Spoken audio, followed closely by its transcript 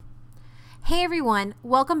Hey everyone,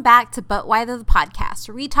 welcome back to But Why Though, the podcast,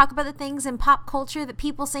 where we talk about the things in pop culture that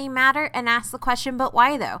people say matter and ask the question, but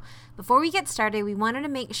why though? Before we get started, we wanted to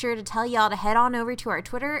make sure to tell y'all to head on over to our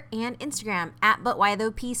Twitter and Instagram at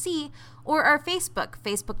ButWhyThoughPC or our Facebook,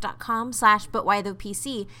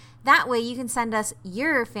 facebook.com/ButWhyThoughPC. That way you can send us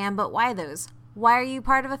your fan but why those. Why are you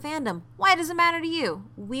part of a fandom? Why does it matter to you?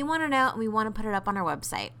 We want to know and we want to put it up on our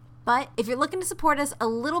website. But if you're looking to support us a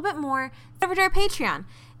little bit more, head over to our Patreon.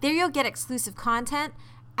 There you'll get exclusive content,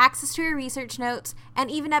 access to our research notes,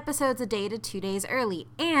 and even episodes a day to 2 days early.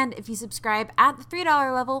 And if you subscribe at the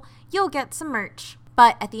 $3 level, you'll get some merch.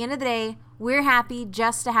 But at the end of the day, we're happy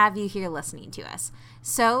just to have you here listening to us.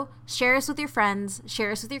 So share us with your friends,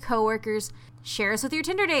 share us with your coworkers, share us with your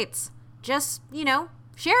Tinder dates. Just,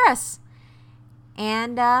 share us.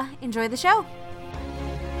 And enjoy the show.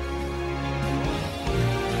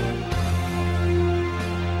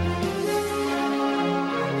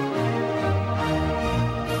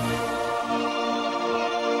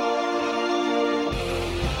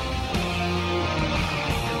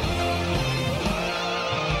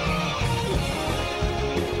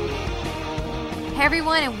 Hey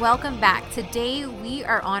everyone, and welcome back. Today we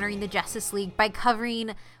are honoring the Justice League by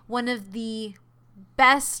covering one of the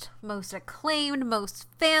best, most acclaimed, most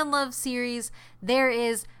fan-loved series there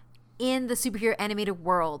is in the superhero animated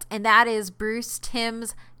world, and that is Bruce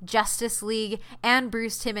Timm's Justice League and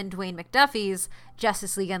Bruce Timm and Dwayne McDuffie's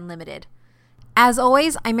Justice League Unlimited. As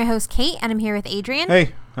always, I'm your host Kate, and I'm here with Adrian.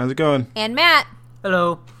 Hey, how's it going? And Matt.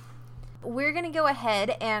 Hello. We're going to go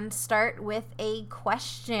ahead and start with a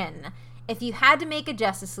question. If you had to make a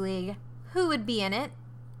Justice League, who would be in it?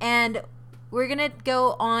 And we're going to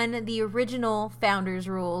go on the original founders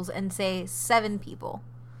rules and say 7 people.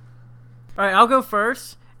 All right, I'll go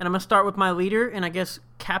first, and I'm going to start with my leader and I guess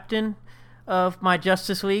captain of my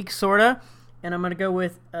Justice League, sorta. And I'm going to go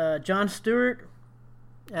with John Stewart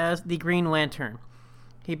as the Green Lantern.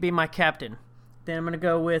 He'd be my captain. Then I'm going to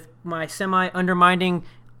go with my semi-undermining,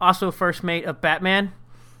 also first mate of Batman,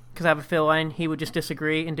 because I have a feeling he would just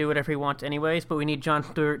disagree and do whatever he wants anyways, but we need John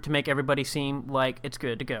Stewart to make everybody seem like it's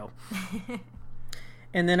good to go.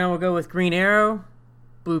 And then I will go with Green Arrow,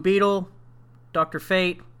 Blue Beetle, Dr.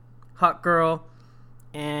 Fate, Hawk Girl,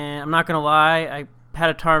 and I'm not going to lie, I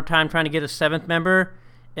had a hard time trying to get a 7th member,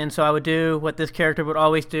 and so I would do what this character would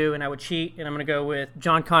always do, and I would cheat, and I'm going to go with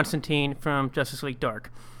John Constantine from Justice League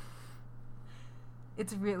Dark.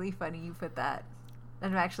 It's really funny you put that.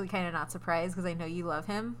 I'm actually kind of not surprised because I know you love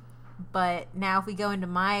him. But now if we go into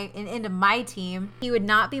my team, he would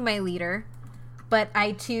not be my leader. But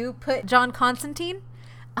I too put John Constantine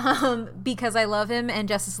because I love him and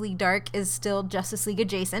Justice League Dark is still Justice League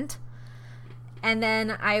adjacent. And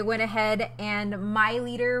then I went ahead and my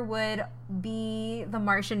leader would be the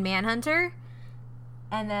Martian Manhunter.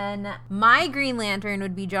 And then my Green Lantern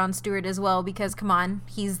would be John Stewart as well because, come on,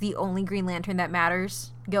 he's the only Green Lantern that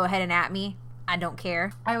matters. Go ahead and at me. I don't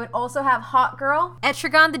care. I would also have Hawk Girl,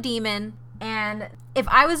 Etrigan the Demon, and if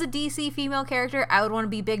I was a DC female character, I would want to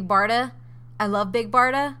be Big Barda. I love Big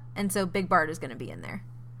Barda, and so Big Barda's going to be in there.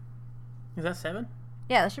 Is that 7?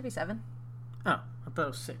 Yeah, that should be 7. Oh, I thought it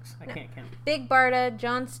was 6. I can't count. Big Barda,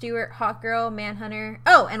 John Stewart, Hawk Girl, Manhunter.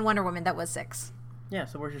 Oh, and Wonder Woman. That was 6. Yeah,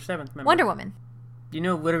 so where's your 7th member? Wonder Woman. You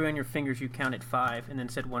know, literally on your fingers, you counted 5 and then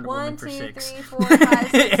said Wonder Woman for 6. 1, 2, 3, 4,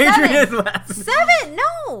 5, 6, 7. 7?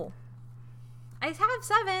 No! I have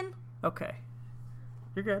 7. Okay.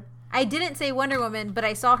 You're good. I didn't say Wonder Woman, but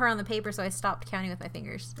I saw her on the paper, so I stopped counting with my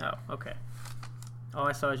fingers. Oh, okay. All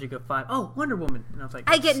I saw is you go 5. Oh, Wonder Woman. And I was like,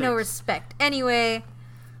 I get 6. no respect. Anyway,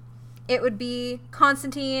 it would be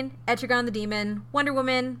Constantine, Etrigan the Demon, Wonder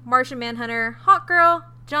Woman, Martian Manhunter, Hawk Girl,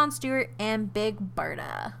 John Stewart, and Big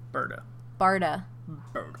Barda. Barda.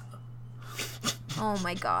 Oh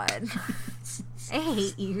my god. I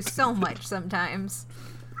hate you so much sometimes.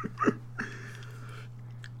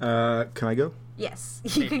 Can I go? Yes,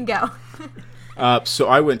 you can go. So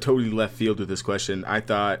I went totally left field with this question. I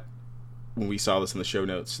thought when we saw this in the show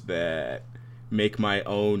notes that make my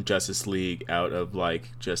own Justice League out of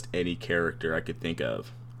just any character I could think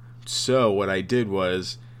of. So what I did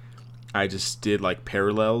was I just did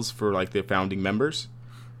parallels for the founding members.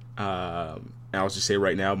 I'll just say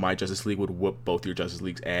right now, my Justice League would whoop both your Justice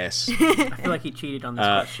League's ass. I feel like he cheated on this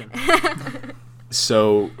question.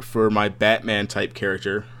 So for my Batman type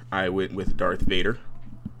character, I went with Darth Vader.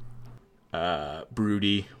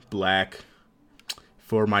 Broody, black.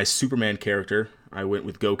 For my Superman character, I went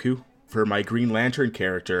with Goku. For my Green Lantern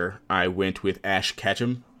character, I went with Ash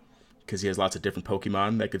Ketchum because he has lots of different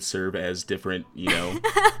Pokemon that could serve as different,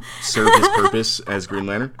 serve his purpose as Green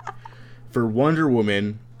Lantern. For Wonder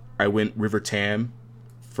Woman, I went River Tam.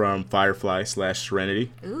 from Firefly /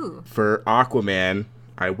 Serenity. Ooh. For Aquaman,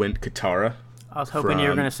 I went Katara. I was hoping you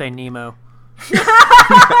were going to say Nemo.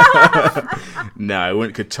 No, I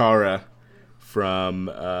went Katara from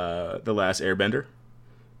The Last Airbender.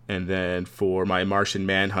 And then for my Martian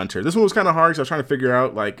Manhunter, this one was kind of hard because I was trying to figure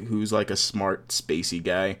out like who's like a smart spacey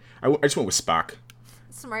guy. I just went with Spock.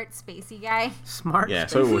 Smart spacey guy. Smart. Yeah,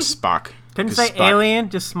 so it was Spock. Couldn't 'Cause say Spock- alien,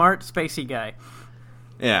 just smart spacey guy.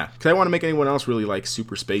 Yeah, because I didn't want to make anyone else really like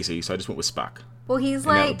super spacey, so I just went with Spock. Well, he's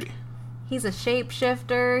And that would like, be- he's a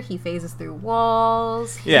shapeshifter. He phases through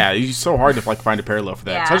walls. Yeah, it's so hard to like find a parallel for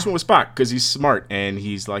that. So I Yeah. just went with Spock because he's smart and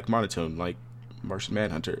he's like monotone, like Martian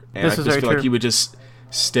Manhunter. And This I is just very feel like true. he would just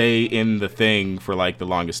stay in the thing for like the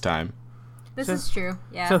longest time. This is true.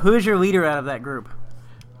 Yeah. So who's your leader out of that group?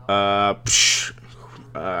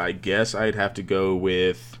 I guess I'd have to go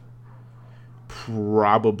with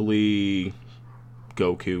probably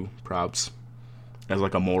Goku, probs, as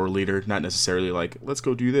like a moral leader. Not necessarily like, let's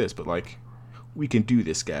go do this, but like, we can do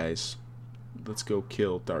this, guys. Let's go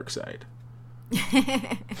kill Darkseid.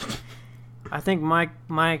 I think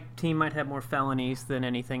my team might have more felonies than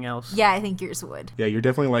anything else. yeah, I think yours would. Yeah, you're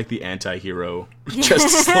definitely like the anti-hero.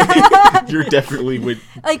 Justice League. You're definitely would.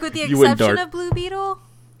 Like with the You wouldn't exception dart. of Blue Beetle.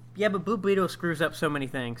 Yeah, but Blue Beetle screws up so many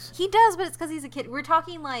things. He does, but it's because he's a kid. We're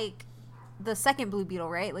talking like the second Blue Beetle,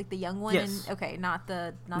 right? Like the young one. Yes. And, okay, not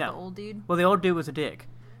the No. old dude. Well, the old dude was a dick.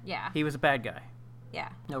 Yeah. He was a bad guy. Yeah.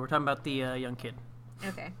 No, we're talking about the young kid.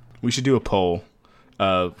 Okay. We should do a poll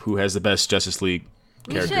of who has the best Justice League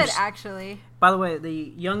We characters. should actually. By the way,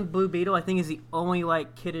 the young Blue Beetle, I think, is the only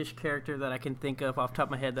like kiddish character that I can think of off the top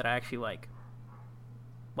of my head that I actually like.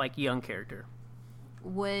 Like young character.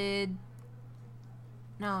 Would.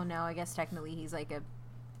 No, I guess technically he's like a.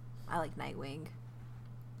 I like Nightwing,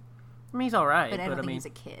 I mean, he's all right, but I don't think mean, he's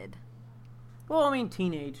a kid. well, I mean,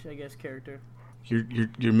 teenage, I guess, character.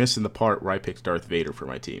 You're missing the part where I picked Darth Vader for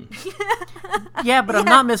my team. Yeah, but I'm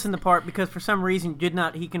not missing the part because for some reason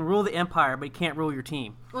he can rule the Empire, but he can't rule your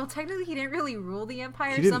team. Well, technically, he didn't really rule the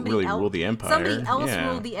Empire. He didn't really rule the Empire. Somebody else Yeah.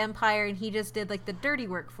 ruled the Empire, and he just did like the dirty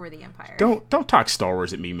work for the Empire. Don't talk Star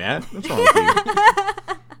Wars at me, Matt. What's wrong with you?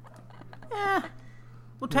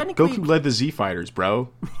 Well, technically, Goku led the Z Fighters, bro.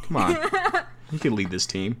 Come on, you can lead this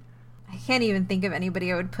team. I can't even think of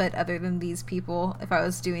anybody I would put other than these people if I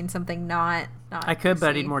was doing something not. I could, but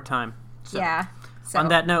I DC. need more time. So, Yeah. So. On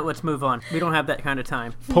that note, let's move on. We don't have that kind of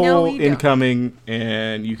time. Poll No, we don't. incoming,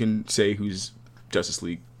 and you can say whose Justice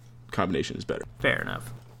League combination is better. Fair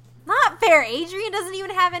enough. Not fair. Adrian doesn't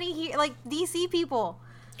even have any like DC people.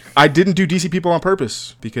 I didn't do DC people on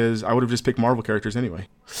purpose because I would have just picked Marvel characters anyway.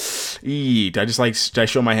 Did I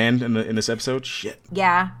show my hand in this episode? Shit.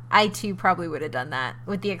 Yeah, I too probably would have done that,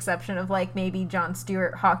 with the exception of like maybe Jon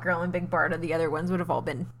Stewart, Hawkgirl, and Big Barda. The other ones would have all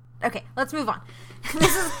been. Okay, let's move on.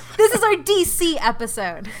 This is our DC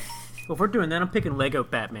episode. Well, if we're doing that, I'm picking Lego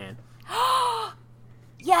Batman.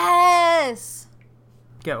 Yes.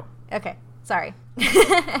 Go. Okay, sorry.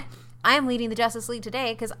 I'm leading the Justice League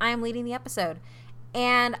today because I'm leading the episode.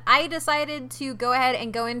 And I decided to go ahead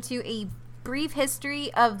and go into a brief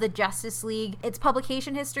history of the Justice League, its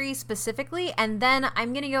publication history specifically, and then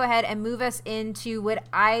I'm going to go ahead and move us into what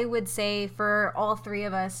I would say for all three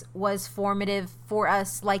of us was formative for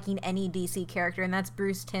us liking any DC character, and that's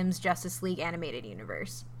Bruce Timm's Justice League animated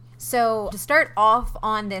universe. So to start off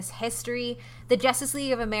on this history, the Justice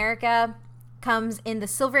League of America comes in the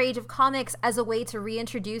Silver Age of comics as a way to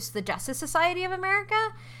reintroduce the Justice Society of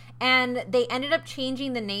America. And they ended up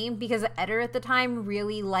changing the name because the editor at the time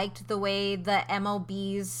really liked the way the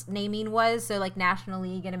MLB's naming was. So like National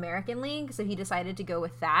League and American League. So he decided to go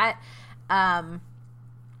with that.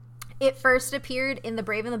 It first appeared in The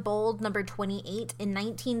Brave and the Bold number 28 in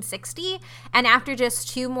 1960. And after just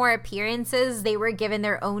 2 more appearances, they were given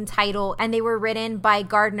their own title. And they were written by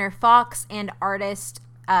Gardner Fox and artist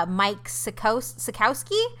Mike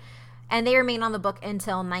Sikowski. And they remain on the book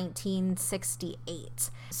until 1968.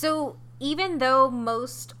 So even though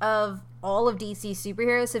most of all of DC's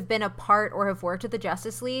superheroes have been a part or have worked with the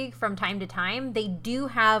Justice League from time to time, they do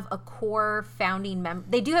have a core founding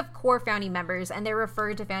core founding members, and they're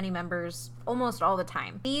referred to founding members almost all the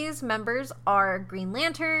time. These members are Green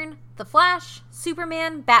Lantern, The Flash,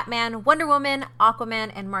 Superman, Batman, Wonder Woman,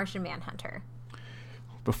 Aquaman, and Martian Manhunter.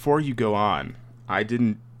 Before you go on, I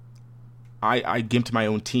gimped my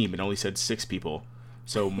own team and only said 6 people.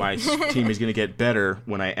 So my team is going to get better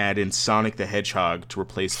when I add in Sonic the Hedgehog to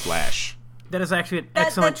replace Flash. That is actually an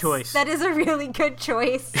excellent choice. That is a really good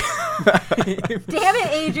choice. Damn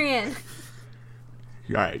it, Adrian.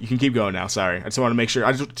 All right, you can keep going now. Sorry. I just want to make sure.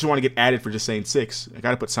 I just want to get added for just saying 6. I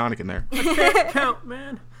got to put Sonic in there. Can't count,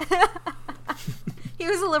 man. He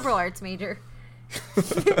was a liberal arts major.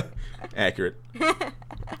 Accurate.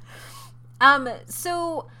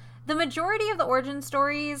 So the majority of the origin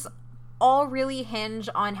stories all really hinge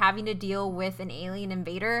on having to deal with an alien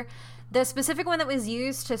invader. The specific one that was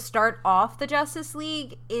used to start off the Justice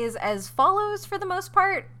League is as follows for the most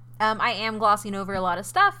part. I am glossing over a lot of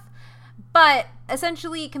stuff, but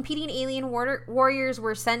essentially competing alien warriors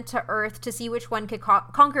were sent to Earth to see which one could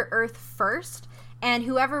conquer Earth first, and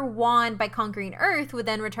whoever won by conquering Earth would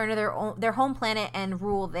then return to their home planet and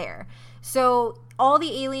rule there. So all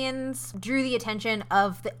the aliens drew the attention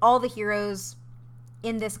of all the heroes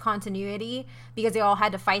in this continuity because they all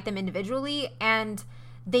had to fight them individually, and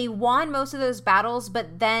they won most of those battles,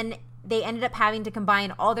 but then they ended up having to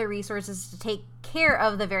combine all their resources to take care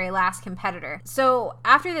of the very last competitor. So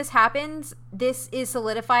after this happens, this is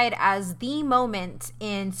solidified as the moment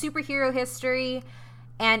in superhero history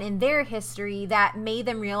and in their history that made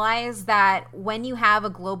them realize that when you have a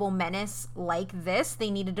global menace like this,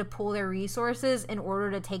 they needed to pool their resources in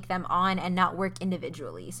order to take them on and not work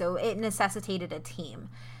individually. So it necessitated a team.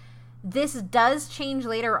 This does change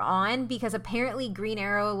later on because apparently Green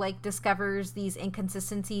Arrow discovers these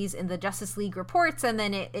inconsistencies in the Justice League reports, and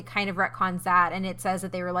then it kind of retcons that, and it says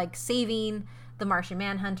that they were saving the Martian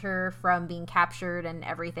Manhunter from being captured and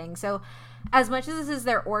everything. So as much as this is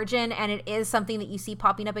their origin and it is something that you see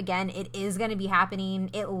popping up again, it is going to be happening.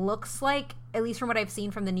 It looks like, at least from what I've seen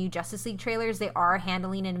from the new Justice League trailers, they are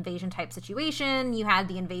handling an invasion type situation. You had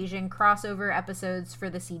the invasion crossover episodes for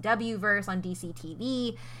the CW verse on DC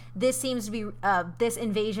TV. This seems to be this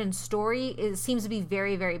invasion story seems to be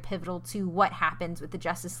very, very pivotal to what happens with the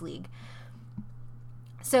Justice League.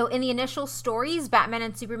 So in the initial stories, Batman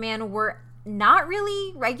and Superman were not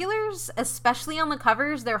really regulars, especially on the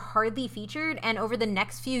covers. They're hardly featured, and over the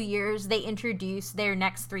next few years they introduce their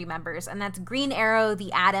next three members, and that's Green Arrow,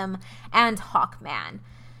 the Atom, and Hawkman.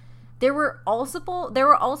 There were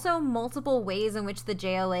also multiple ways in which the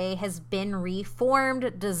JLA has been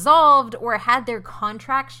reformed, dissolved, or had their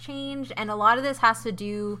contracts changed, and a lot of this has to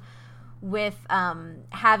do with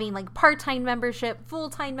having part-time membership,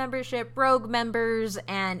 full-time membership, rogue members,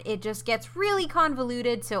 and it just gets really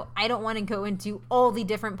convoluted, so I don't want to go into all the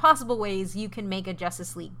different possible ways you can make a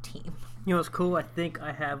Justice League team. You know what's cool? I think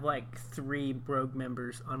I have 3 rogue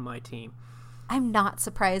members on my team. I'm not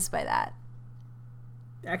surprised by that.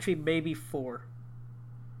 Actually, maybe 4.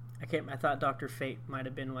 I thought Dr. Fate might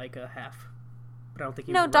have been a half, but I don't think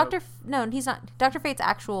he was a rogue. No, he's not. Dr. Fate's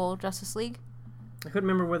actual Justice League. I couldn't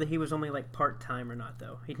remember whether he was only part-time or not,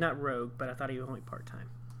 though. He's not rogue, but I thought he was only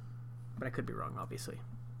part-time. But I could be wrong, obviously.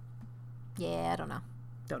 Yeah, I don't know.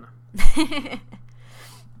 Don't know.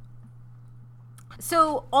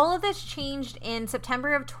 So all of this changed in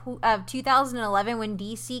September of 2011 when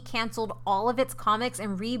DC canceled all of its comics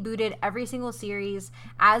and rebooted every single series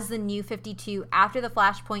as the New 52 after the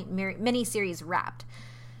Flashpoint miniseries wrapped.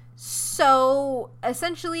 So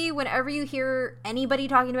essentially, whenever you hear anybody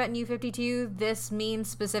talking about New 52, this means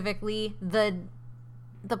specifically the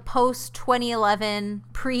post 2011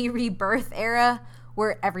 pre-rebirth era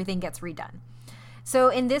where everything gets redone. So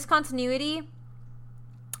in this continuity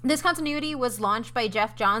was launched by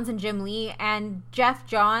Geoff Johns and Jim Lee, and Geoff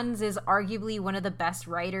Johns is arguably one of the best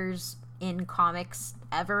writers in comics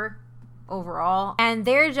ever overall. And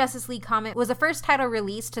their Justice League comic was the first title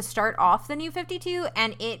released to start off the New 52,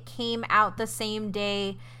 and it came out the same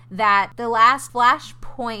day that the last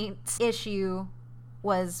Flashpoint issue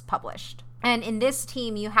was published. And in this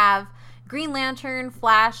team, you have Green Lantern,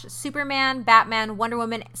 Flash, Superman, Batman, Wonder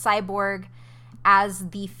Woman, Cyborg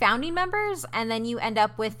as the founding members, and then you end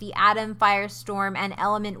up with the Atom, Firestorm, and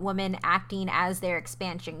Element Woman acting as their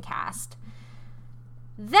expansion cast.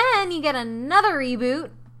 Then you get another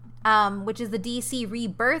reboot, which is the DC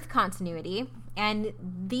Rebirth continuity, and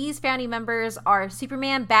these founding members are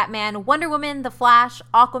Superman, Batman, Wonder Woman, The Flash,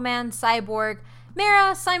 Aquaman, Cyborg,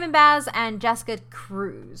 Mera, Simon Baz, and Jessica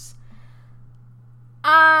Cruz.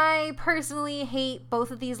 I personally hate both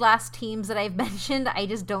of these last teams that I've mentioned. I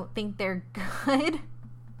just don't think they're good.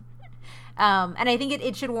 And I think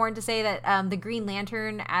it should warrant to say that the Green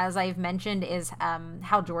Lantern, as I've mentioned, is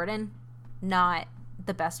Hal Jordan, not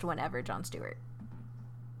the best one ever, John Stewart.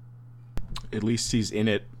 At least he's in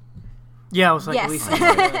it. Yeah, I was like, yes. at least they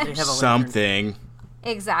have a something.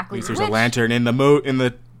 Exactly. At least there's a lantern in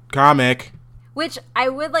the comic. Which I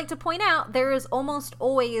would like to point out, there is almost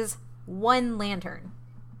always one lantern.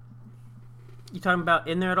 You talking about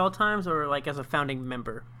in there at all times, or as a founding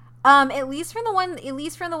member? At least from the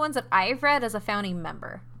ones that I've read, as a founding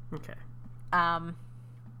member. Okay.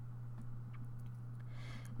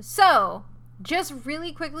 So just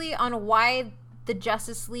really quickly on why the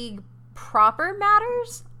Justice League proper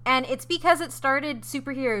matters. And it's because it started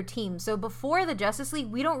superhero teams. So before the Justice League,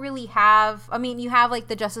 we don't really have... I mean, you have, like,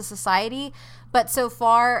 the Justice Society. But so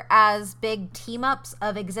far as big team-ups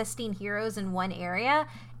of existing heroes in one area,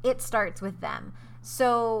 it starts with them.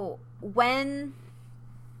 So when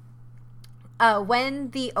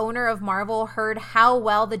the owner of Marvel heard how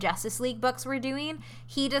well the Justice League books were doing,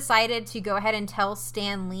 he decided to go ahead and tell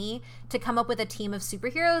Stan Lee to come up with a team of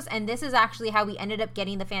superheroes. And this is actually how we ended up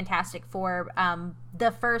getting the Fantastic Four,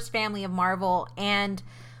 the first family of Marvel, and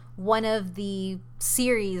one of the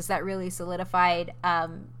series that really solidified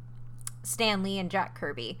Stan Lee and Jack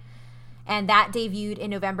Kirby. And that debuted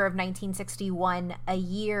in November of 1961, a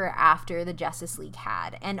year after the Justice League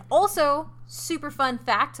had. And also, super fun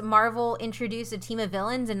fact, Marvel introduced a team of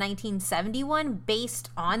villains in 1971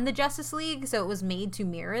 based on the Justice League, so it was made to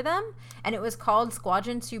mirror them, and it was called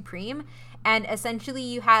Squadron Supreme. And essentially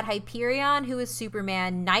you had Hyperion, who is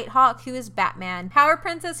Superman, Nighthawk, who is Batman, Power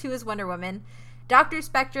Princess, who is Wonder Woman, Dr.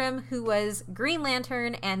 Spectrum, who was Green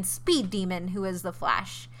Lantern, and Speed Demon, who is the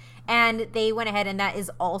Flash. And they went ahead, and that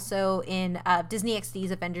is also in Disney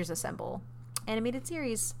XD's Avengers Assemble animated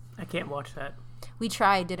series. I can't watch that. We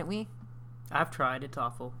tried, didn't we? I've tried. It's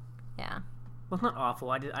awful. Yeah. Well, it's not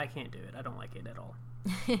awful. I can't do it. I don't like it at all.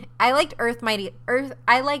 I liked Earth's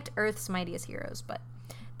Mightiest Heroes, but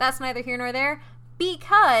that's neither here nor there,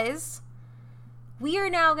 because we are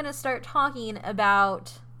now going to start talking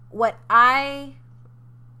about what I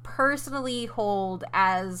personally hold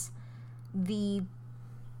as the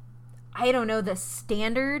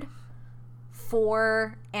standard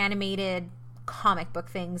for animated comic book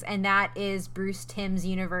things, and that is Bruce Timm's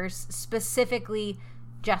universe, specifically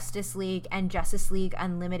Justice League and Justice League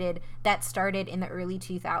Unlimited, that started in the early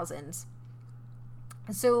 2000s.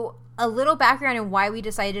 So a little background on why we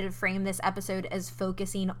decided to frame this episode as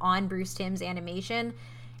focusing on Bruce Timm's animation.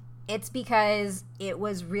 It's because it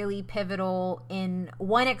was really pivotal in,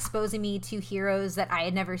 one, exposing me to heroes that I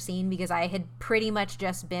had never seen, because I had pretty much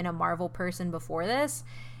just been a Marvel person before this,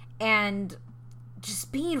 and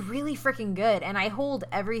just being really freaking good. And I hold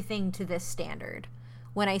everything to this standard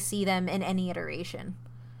when I see them in any iteration.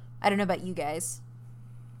 I don't know about you guys.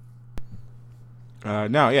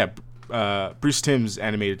 Bruce Timm's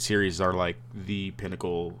animated series are like the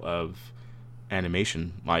pinnacle of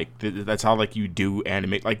animation. Like that's how like you do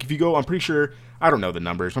animate. Like if you go, I'm pretty sure, I don't know the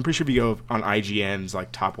numbers, I'm pretty sure if you go on IGN's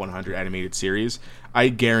like top 100 animated series, I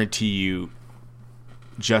guarantee you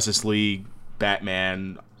Justice League,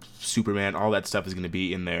 Batman, Superman, all that stuff is going to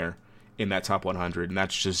be in there in that top 100, and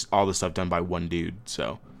that's just all the stuff done by one dude.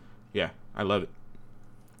 So yeah, I love it.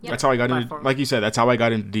 Yep. That's how I got into, like you said, that's how I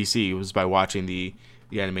got into DC, was by watching the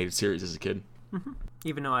animated series as a kid. Mm-hmm.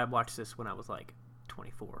 Even though I watched this when I was like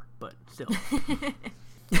 24, but still.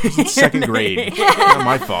 Second grade. Not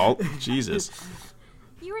my fault. Jesus.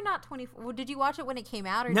 You were not 24. Well, did you watch it when it came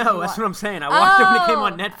out? Or no, that's what I'm saying. I watched it when it came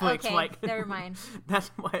on Netflix. Okay, like, never mind. That's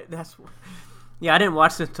why. Yeah, I didn't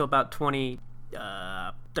watch this until about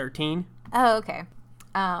 2013. Oh, okay.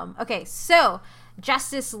 Okay, so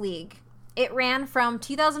Justice League. It ran from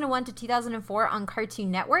 2001 to 2004 on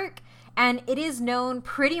Cartoon Network, and it is known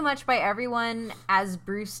pretty much by everyone as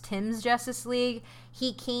Bruce Timm's Justice League.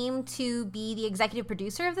 He came to be the executive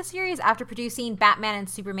producer of the series after producing Batman and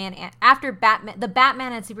Superman, the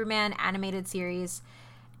Batman and Superman animated series.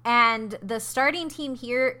 And the starting team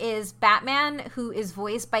here is Batman, who is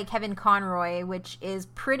voiced by Kevin Conroy, which is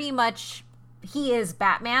pretty much, he is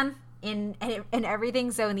Batman in everything.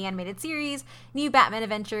 So in the animated series, New Batman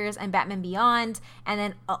Adventures and Batman Beyond, and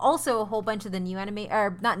then also a whole bunch of the new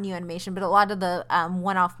not new animation, but a lot of the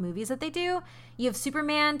one-off movies that they do. You have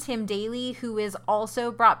Superman, Tim Daly, who is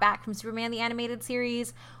also brought back from Superman the animated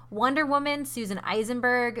series. Wonder Woman, Susan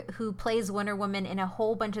Eisenberg, who plays Wonder Woman in a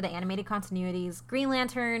whole bunch of the animated continuities. Green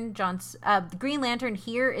Lantern, the Green Lantern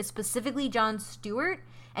here is specifically Jon Stewart,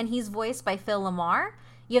 and he's voiced by Phil Lamar.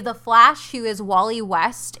 You have the Flash, who is Wally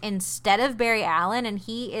West instead of Barry Allen, and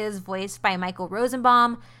he is voiced by Michael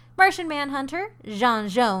Rosenbaum. Martian Manhunter, Jean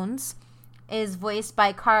Jones, is voiced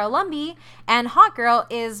by Carl Lumbly, and Hawkgirl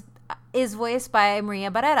is voiced by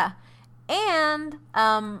Maria Barrera. And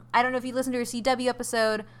I don't know if you listened to her CW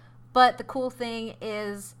episode, but the cool thing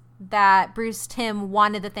is that Bruce Timm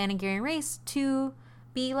wanted the Thanagarian race to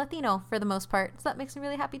be Latino for the most part, so that makes me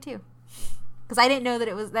really happy too. Because I didn't know that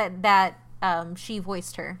it was that she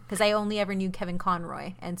voiced her, because I only ever knew Kevin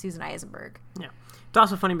Conroy and Susan Eisenberg. Yeah. It's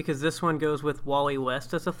also funny because this one goes with Wally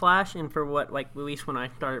West as a Flash, and for what, like, at least when I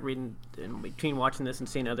started reading, in between watching this and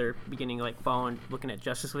seeing other beginning, like, following, looking at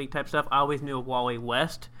Justice League type stuff, I always knew of Wally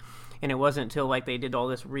West. And it wasn't until like they did all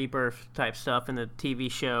this rebirth type stuff in the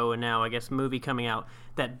TV show and now I guess movie coming out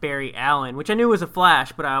that Barry Allen, which I knew was a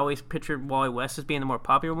Flash, but I always pictured Wally West as being the more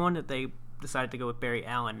popular one, that they decided to go with Barry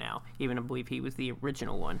Allen now, even I believe he was the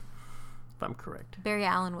original one, if I'm correct. Barry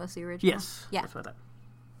Allen was the original. Yes. Yeah. That's what I thought.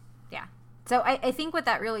 Yeah. So I think what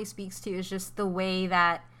that really speaks to is just the way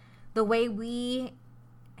we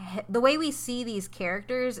see these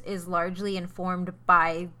characters is largely informed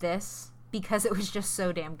by this because it was just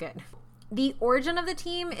so damn good. The origin of the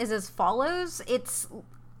team is as follows.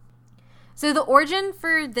 So the origin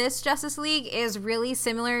for this Justice League is really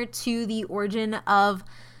similar to the origin of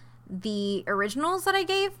the originals that I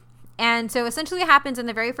gave. And so essentially what happens in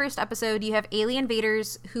the very first episode, you have alien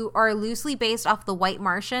invaders who are loosely based off the White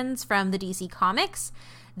Martians from the DC Comics.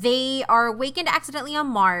 They are awakened accidentally on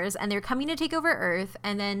Mars, and they're coming to take over Earth.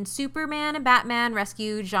 And then Superman and Batman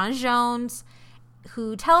rescue John Jones,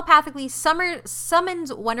 who telepathically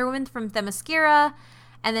summons Wonder Woman from Themyscira.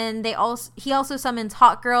 And then he also summons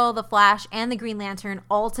Hawkgirl, the Flash, and the Green Lantern,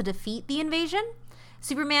 all to defeat the invasion.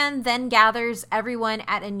 Superman then gathers everyone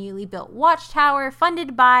at a newly built watchtower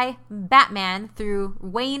funded by Batman through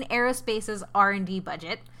Wayne Aerospace's R&D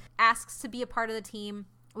budget, asks to be a part of the team,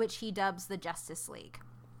 which he dubs the Justice League.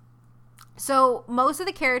 So most of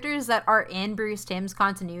the characters that are in Bruce Timm's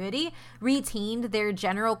continuity retained their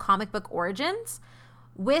general comic book origins,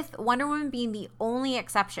 with Wonder Woman being the only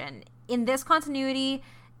exception. In this continuity,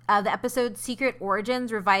 the episode Secret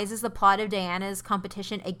Origins revises the plot of Diana's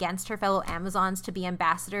competition against her fellow Amazons to be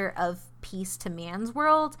ambassador of peace to man's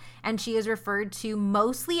world, and she is referred to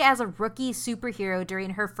mostly as a rookie superhero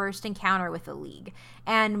during her first encounter with the League.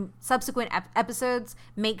 And subsequent episodes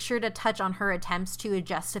make sure to touch on her attempts to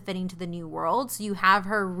adjust to fitting to the new world. So you have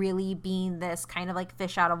her really being this kind of like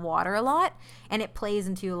fish out of water a lot, and it plays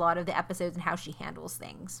into a lot of the episodes and how she handles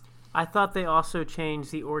things. I thought they also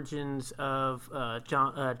changed the origins of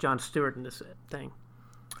John Stewart in this thing.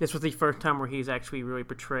 This was the first time where he's actually really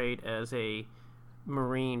portrayed as a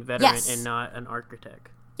Marine veteran and not an architect.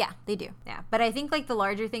 Yeah, they do. Yeah. But I think like the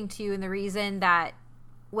larger thing too, and the reason that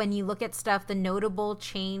when you look at stuff, the notable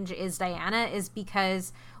change is Diana, is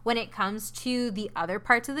because when it comes to the other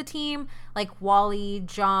parts of the team, like Wally,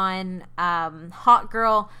 John,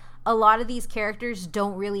 Hawkgirl, a lot of these characters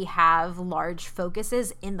don't really have large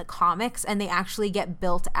focuses in the comics, and they actually get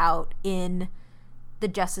built out in the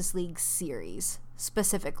Justice League series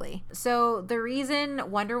specifically. So the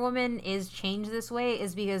reason Wonder Woman is changed this way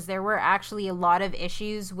is because there were actually a lot of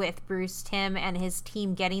issues with Bruce Timm and his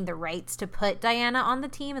team getting the rights to put Diana on the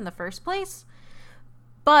team in the first place.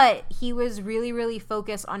 But he was really, really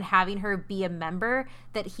focused on having her be a member,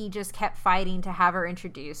 that he just kept fighting to have her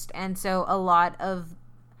introduced. And so a lot of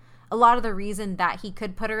the reason that he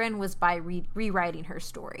could put her in was by rewriting her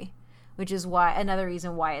story, which is another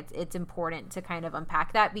reason why it's important to kind of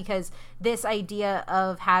unpack that, because this idea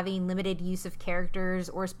of having limited use of characters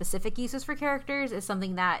or specific uses for characters is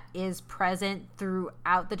something that is present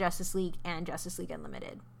throughout the Justice League and Justice League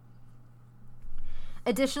Unlimited.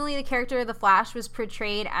 Additionally, the character of the Flash was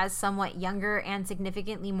portrayed as somewhat younger and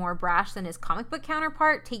significantly more brash than his comic book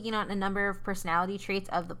counterpart, taking on a number of personality traits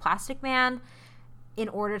of the Plastic Man in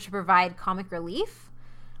order to provide comic relief.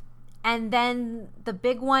 And then the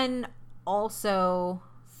big one also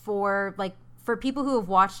for people who have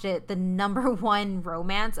watched it, the number one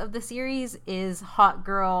romance of the series is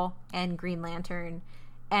Hawkgirl and Green Lantern.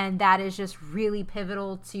 And that is just really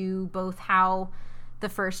pivotal to both how the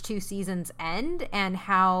first two seasons end and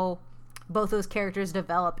how both those characters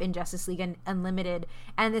develop in Justice League Unlimited.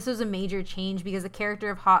 And this was a major change because the character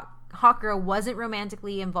of Hawkgirl wasn't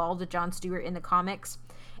romantically involved with John Stewart in the comics,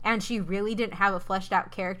 and she really didn't have a fleshed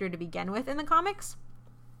out character to begin with in the comics.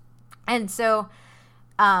 And so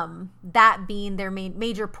that being their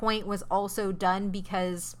major point was also done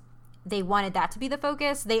because they wanted that to be the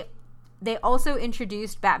focus. They also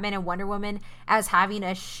introduced Batman and Wonder Woman as having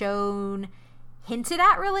a shown, hinted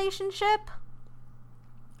at relationship.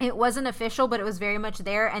 It wasn't official, but it was very much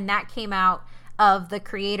there, and that came out of the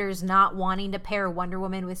creators not wanting to pair Wonder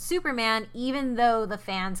Woman with Superman, even though the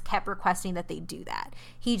fans kept requesting that they do that.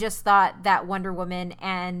 He just thought that Wonder Woman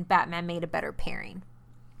and Batman made a better pairing.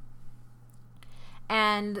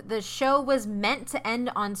 And the show was meant to end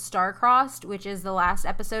on Star-Crossed, which is the last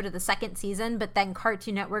episode of the second season, but then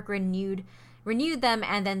Cartoon Network renewed them,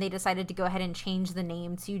 and then they decided to go ahead and change the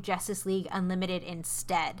name to Justice League Unlimited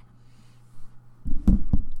instead.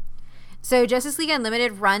 So Justice League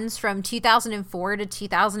Unlimited runs from 2004 to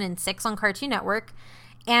 2006 on Cartoon Network,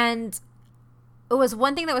 and it was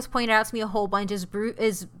one thing that was pointed out to me a whole bunch is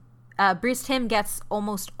Bruce Timm gets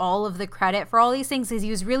almost all of the credit for all these things because he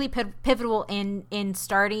was really pivotal in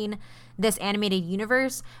starting this animated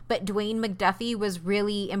universe. But Dwayne McDuffie was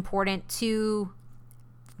really important to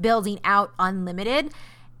building out Unlimited.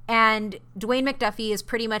 And Dwayne McDuffie is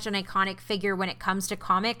pretty much an iconic figure when it comes to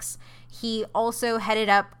comics. He also headed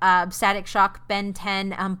up Static Shock, Ben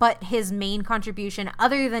 10, but his main contribution,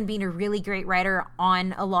 other than being a really great writer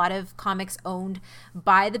on a lot of comics owned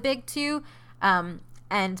by the big two, and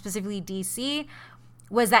specifically DC,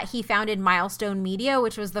 was that he founded Milestone Media,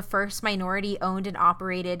 which was the first minority owned and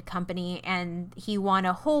operated company, and he won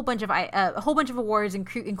a whole bunch of awards,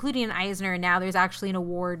 including an Eisner, and now there's actually an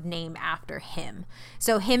award named after him.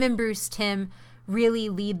 So him and Bruce Timm really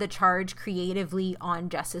lead the charge creatively on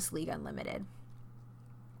Justice League Unlimited.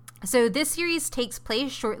 So this series takes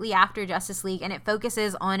place shortly after Justice League, and it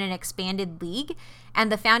focuses on an expanded league,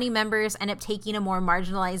 and the founding members end up taking a more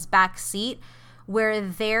marginalized back seat where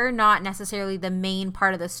they're not necessarily the main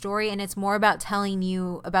part of the story, and it's more about telling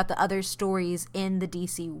you about the other stories in the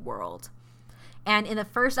DC world. And in the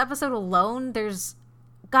first episode alone, there's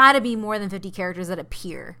got to be more than 50 characters that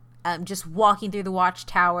appear just walking through the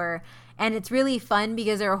Watchtower, and it's really fun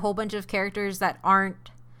because there are a whole bunch of characters that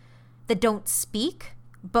don't speak,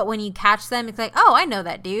 but when you catch them, it's like, oh, I know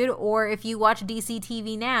that dude. Or if you watch DC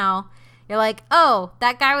TV now, you're like, oh,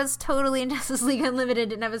 that guy was totally in Justice League Unlimited,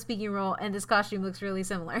 didn't have a speaking role, and this costume looks really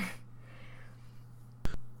similar.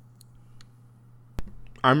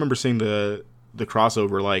 I remember seeing the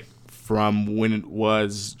crossover, like, from when it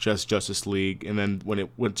was just Justice League and then when it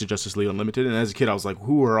went to Justice League Unlimited. And as a kid, I was like,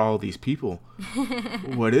 who are all these people?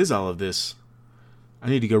 What is all of this? I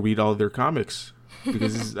need to go read all of their comics.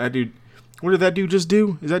 Because that dude, what did that dude just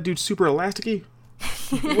do? Is that dude super elasticy?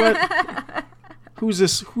 What? Who's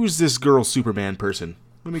this girl Superman person?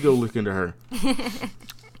 Let me go look into her.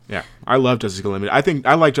 Yeah, I love Justice League Unlimited. I think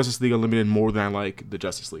I like Justice League Unlimited more than I like the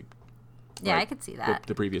Justice League. Yeah, I could see that.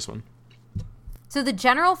 The previous one. So the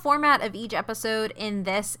general format of each episode in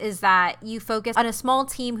this is that you focus on a small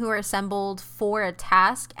team who are assembled for a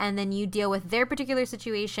task, and then you deal with their particular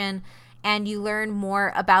situation, and you learn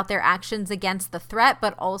more about their actions against the threat,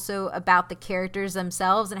 but also about the characters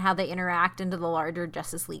themselves and how they interact into the larger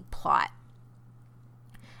Justice League plot.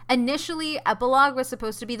 Initially, Epilogue was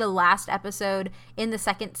supposed to be the last episode in the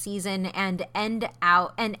second season and end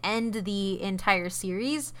the entire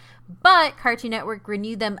series, but Cartoon Network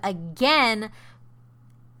renewed them again,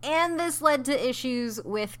 and this led to issues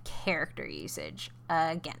with character usage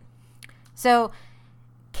again. So,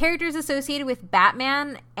 characters associated with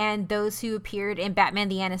Batman and those who appeared in Batman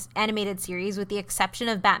the Animated Series, with the exception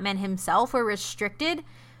of Batman himself, were restricted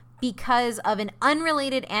because of an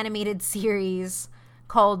unrelated animated series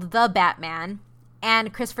called The Batman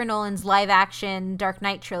and Christopher Nolan's live-action Dark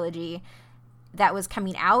Knight trilogy that was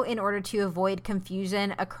coming out in order to avoid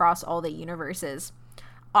confusion across all the universes.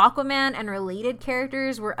 Aquaman and related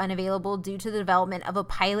characters were unavailable due to the development of a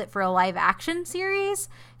pilot for a live-action series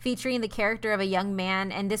featuring the character of a young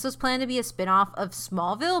man, and this was planned to be a spin-off of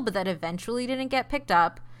Smallville, but that eventually didn't get picked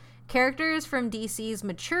up. Characters from DC's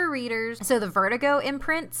mature readers, so the Vertigo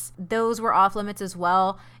imprints, those were off limits as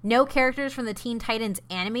well. No characters from the Teen Titans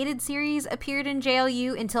animated series appeared in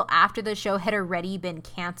JLU until after the show had already been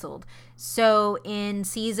canceled. So in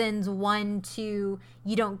seasons 1, 2,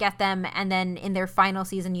 you don't get them, and then in their final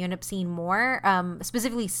season you end up seeing more,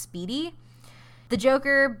 specifically Speedy. The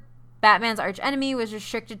Joker, Batman's archenemy, was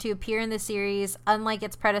restricted to appear in the series, unlike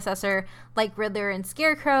its predecessor, like Riddler and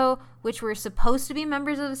Scarecrow, which were supposed to be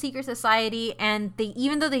members of the Secret Society, and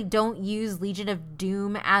even though they don't use Legion of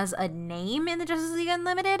Doom as a name in the Justice League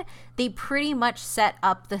Unlimited, they pretty much set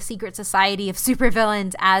up the Secret Society of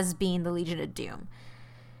supervillains as being the Legion of Doom.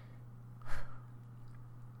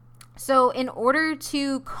 So in order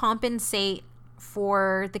to compensate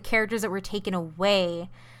for the characters that were taken away,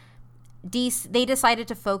 they decided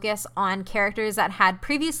to focus on characters that had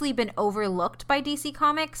previously been overlooked by DC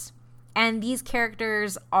Comics, and these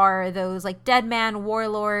characters are those like Deadman,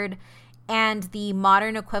 Warlord, and the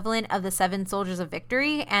modern equivalent of the Seven Soldiers of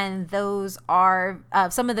Victory, and those are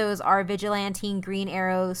some of those are Vigilante, Green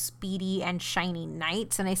Arrow, Speedy, and Shining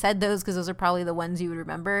Knights, and I said those because those are probably the ones you would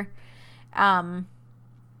remember. I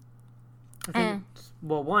think,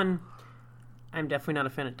 well, one, I'm definitely not a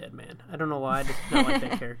fan of Deadman. I don't know why. I just don't like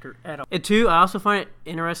that character at all. And two, I also find it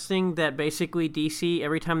interesting that basically DC,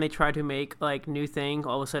 every time they try to make like new thing,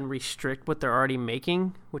 all of a sudden restrict what they're already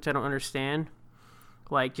making, which I don't understand.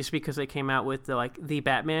 Like just because they came out with the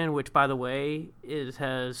Batman, which by the way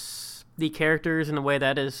has the characters and the way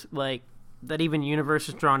that is like that even universe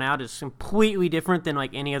is drawn out is completely different than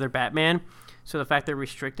like any other Batman. So the fact they're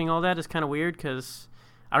restricting all that is kind of weird because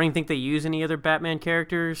I don't even think they use any other Batman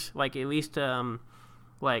characters, like at least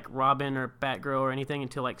like Robin or Batgirl or anything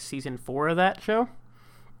until like season 4 of that show.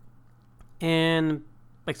 And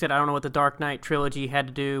like I said, I don't know what the Dark Knight trilogy had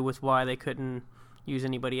to do with why they couldn't use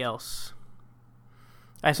anybody else.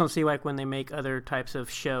 I just don't see like when they make other types of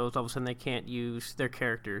shows, all of a sudden they can't use their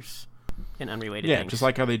characters in unrelated things. Just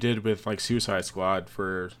like how they did with like Suicide Squad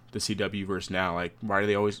for the CW verse now. Like why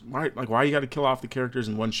you got to kill off the characters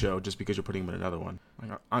in one show just because you're putting them in another one?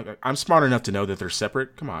 Like, I'm smart enough to know that they're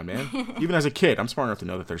separate. Come on, man. Even as a kid, I'm smart enough to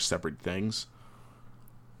know that they're separate things.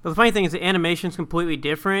 But the funny thing is the animation's completely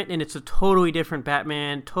different, and it's a totally different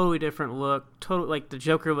Batman, totally different look. Like the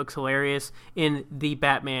Joker looks hilarious in the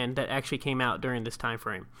Batman that actually came out during this time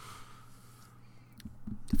frame.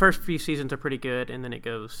 The first few seasons are pretty good, and then it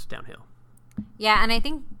goes downhill. Yeah, and I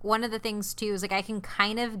think one of the things too is like I can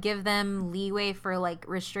kind of give them leeway for like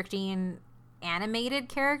restricting animated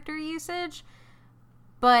character usage,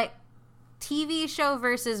 but TV show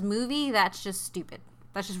versus movie, that's just stupid.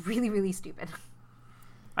 That's just really, really stupid.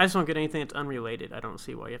 I just don't get anything that's unrelated. I don't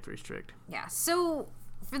see why you have to restrict. Yeah, so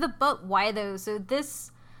but why though? So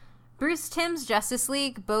this Bruce Timm's Justice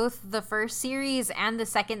League, both the first series and the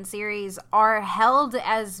second series, are held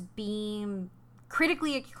as being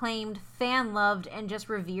critically acclaimed, fan-loved, and just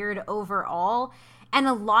revered overall. And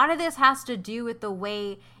a lot of this has to do with the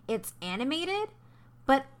way it's animated,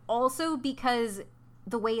 but also because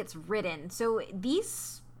the way it's written. So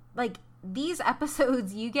these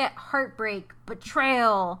episodes, you get heartbreak,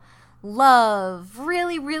 betrayal, love,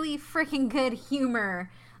 really, really freaking good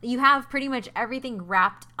humor. You have pretty much everything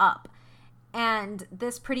wrapped up. And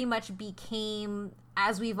this pretty much became,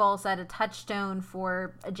 as we've all said, a touchstone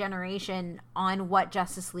for a generation on what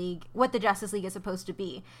the Justice League is supposed to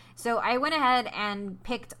be. So I went ahead and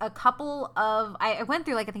picked a couple of, I went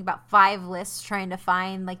through like I think about 5 lists trying to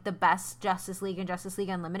find like the best Justice League and Justice League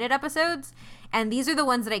Unlimited episodes. And these are the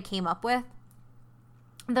ones that I came up with.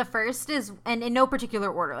 The first is, and in no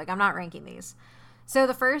particular order, like I'm not ranking these. So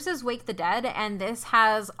the first is Wake the Dead, and this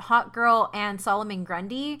has Hawkgirl and Solomon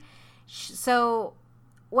Grundy. So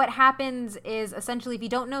what happens is essentially, if you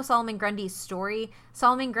don't know Solomon Grundy's story,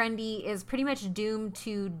 Solomon Grundy is pretty much doomed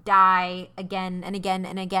to die again and again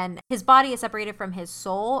and again. His body is separated from his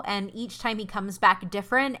soul, and each time he comes back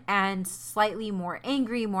different and slightly more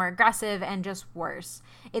angry, more aggressive, and just worse.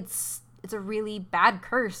 It's a really bad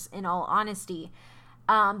curse, in all honesty.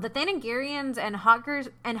 The Thanagarians and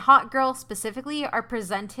Hawkgirl specifically are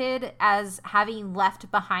presented as having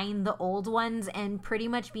left behind the old ones and pretty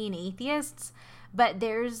much being atheists. But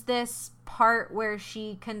there's this part where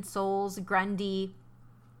she consoles Grundy,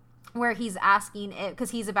 where he's asking it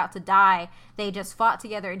because he's about to die. They just fought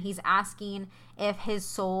together, and he's asking if his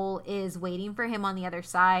soul is waiting for him on the other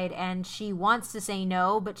side. And she wants to say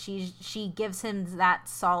no, but she gives him that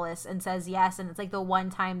solace and says yes. And it's like the one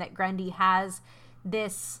time that Grundy has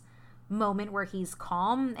this moment where he's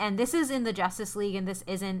calm. And this is in the Justice League, and this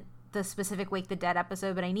isn't the specific Wake the Dead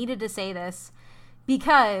episode, but I needed to say this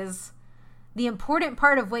because the important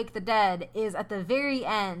part of Wake the Dead is at the very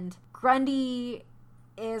end. Grundy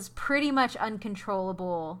is pretty much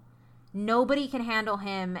uncontrollable. Nobody can handle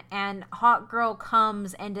him, and Hawkgirl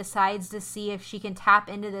comes and decides to see if she can tap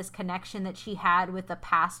into this connection that she had with the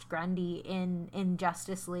past Grundy in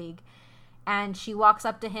Justice League. And she walks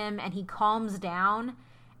up to him, and he calms down,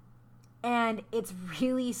 and it's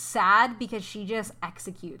really sad because she just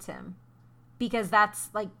executes him. Because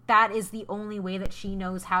that is the only way that she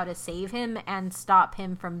knows how to save him and stop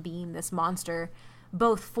him from being this monster,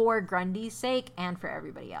 both for Grundy's sake and for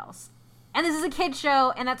everybody else. And this is a kid's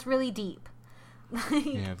show, and that's really deep.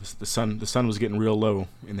 Yeah, the sun was getting real low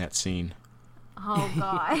in that scene. Oh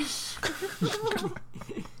gosh.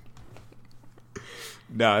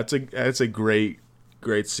 No, it's a great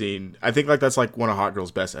scene. I think like that's like one of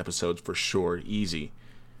Hawkgirl's best episodes for sure. Easy.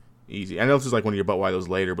 I know this is like one of your butt why those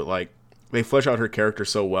later, but like they flesh out her character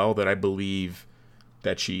so well that I believe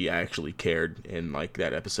that she actually cared in like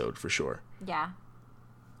that episode for sure. Yeah.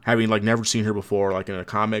 Having like never seen her before, like in a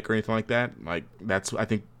comic or anything like that, like I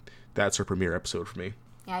think that's her premiere episode for me.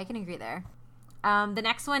 Yeah, I can agree there. The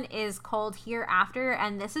next one is called Hereafter,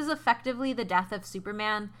 and this is effectively the death of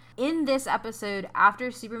Superman. In this episode, after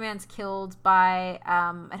Superman's killed by,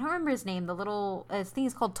 I don't remember his name, I think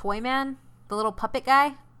he's called Toyman, the little puppet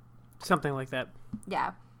guy. Something like that.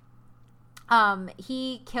 Yeah.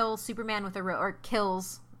 He kills Superman with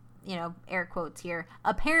kills, air quotes here,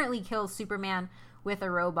 apparently kills Superman with a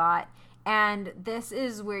robot. And this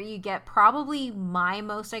is where you get probably my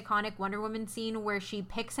most iconic Wonder Woman scene, where she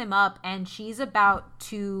picks him up and she's about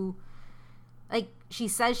to, like, she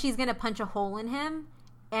says she's going to punch a hole in him.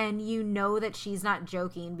 and you know that she's not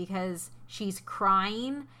joking because she's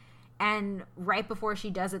crying, and right before she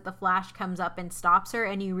does it, the Flash comes up and stops her,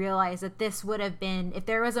 and you realize that this would have been, if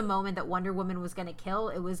there was a moment that Wonder Woman was going to kill,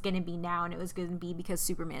 it was going to be now, and it was going to be because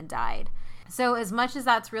Superman died. So as much as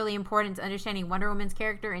that's really important to understanding Wonder Woman's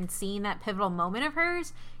character and seeing that pivotal moment of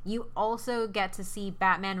hers, you also get to see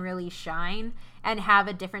Batman really shine and have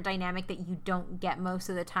a different dynamic that you don't get most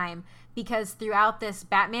of the time, because throughout this,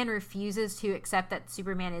 Batman refuses to accept that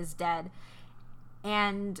Superman is dead.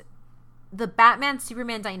 And the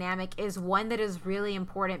Batman-Superman dynamic is one that is really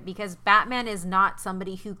important, because Batman is not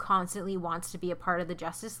somebody who constantly wants to be a part of the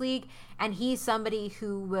Justice League, and he's somebody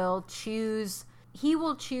who will choose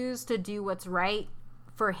to do what's right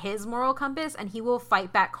for his moral compass, and he will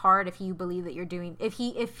fight back hard if you believe that you're doing, if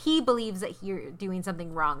he believes that you're doing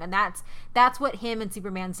something wrong. And that's what him and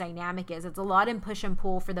Superman's dynamic is. It's a lot in push and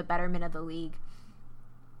pull for the betterment of the League.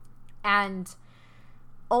 And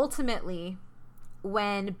ultimately,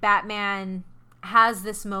 when Batman has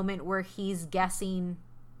this moment where he's guessing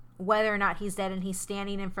whether or not he's dead, and he's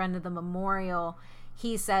standing in front of the memorial,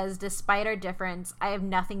 he says, "Despite our difference, I have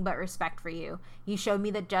nothing but respect for you. You showed me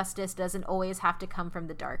that justice doesn't always have to come from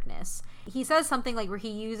the darkness." He says something like where he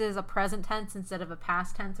uses a present tense instead of a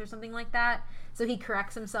past tense or something like that. So he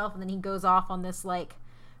corrects himself, and then he goes off on this, like,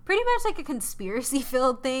 pretty much like a conspiracy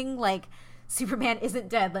filled thing, like, Superman isn't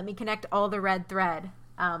dead, let me connect all the red thread.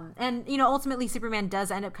 And, you know, ultimately Superman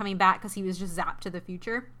does end up coming back because he was just zapped to the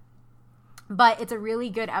future. But it's a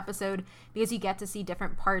really good episode because you get to see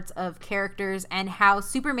different parts of characters and how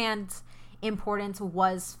Superman's importance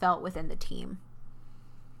was felt within the team.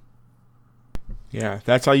 Yeah,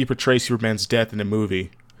 that's how you portray Superman's death in a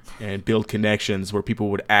movie and build connections where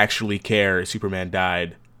people would actually care if Superman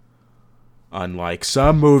died. Unlike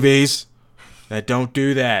some movies that don't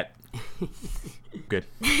do that. Good.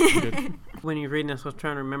 Good. When you were reading this, I was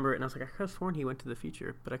trying to remember it, and I was like, I could have sworn he went to the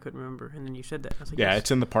future, but I couldn't remember. And then you said that. I was like, Yeah, yes.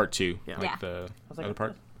 it's in the part 2. Yeah. Like Yeah. the like, other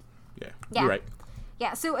part. Yeah, Yeah. you're right.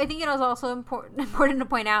 Yeah, so I think it was also important to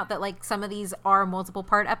point out that, like, some of these are multiple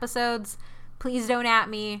part episodes. Please don't at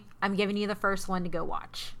me. I'm giving you the first one to go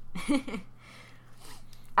watch.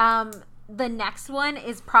 The next one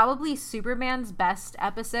is probably Superman's best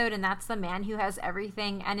episode, and that's The Man Who Has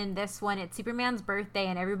Everything. And in this one, it's Superman's birthday,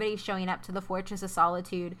 and everybody's showing up to the Fortress of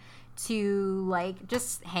Solitude to, like,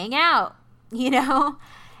 just hang out, you know?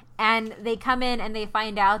 And they come in and they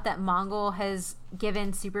find out that Mongul has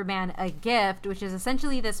given Superman a gift, which is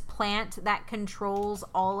essentially this plant that controls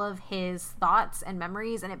all of his thoughts and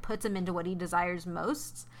memories, and it puts him into what he desires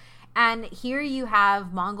most. And here you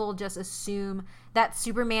have Mongul just assume that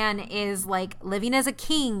Superman is, like, living as a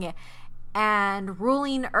king and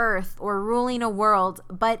ruling Earth or ruling a world,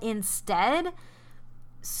 but instead,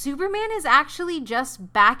 Superman is actually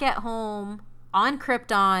just back at home on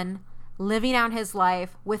Krypton, living out his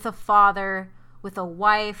life with a father, with a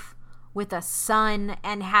wife, with a son,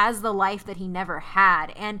 and has the life that he never had.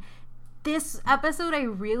 And this episode I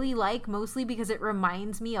really like, mostly because it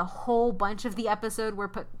reminds me a whole bunch of the episode where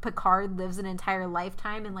Picard lives an entire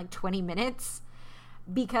lifetime in like 20 minutes.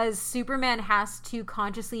 Because Superman has to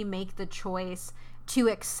consciously make the choice to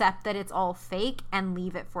accept that it's all fake and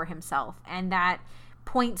leave it for himself. And that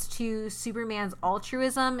points to Superman's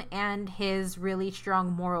altruism and his really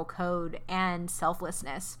strong moral code and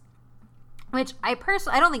selflessness. Which I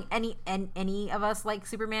don't think any of us like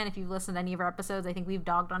Superman. If you've listened to any of our episodes, I think we've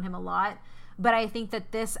dogged on him a lot. But I think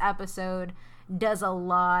that this episode does a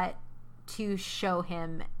lot to show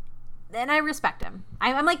him, and I respect him.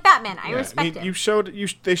 I'm like Batman. I respect him.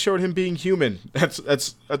 They showed him being human. That's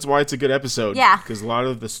why it's a good episode. Yeah. Because a lot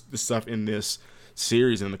of the stuff in this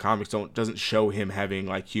series and in the comics doesn't show him having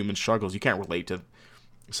like human struggles. You can't relate to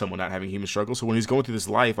someone not having human struggles. So when he's going through this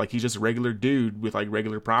life, like he's just a regular dude with like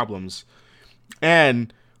regular problems.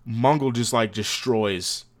 And Mongul just like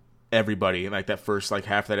destroys everybody in like that first like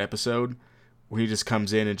half of that episode where he just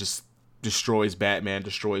comes in and just destroys Batman,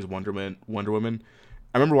 destroys Wonder Woman.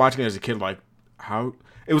 I remember watching it as a kid, like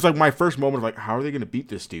it was like my first moment of like, how are they going to beat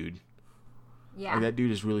this dude? Yeah. Like, that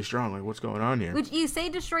dude is really strong. Like, what's going on here? Which you say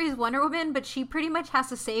destroys Wonder Woman, but she pretty much has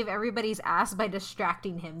to save everybody's ass by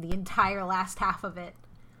distracting him the entire last half of it.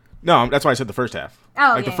 No, that's why I said the first half.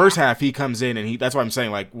 Oh, like yeah, the first half, he comes in and that's why I'm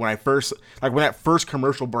saying like when that first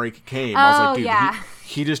commercial break came, I was like, dude, yeah.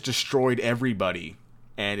 he just destroyed everybody,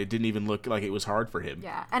 and it didn't even look like it was hard for him.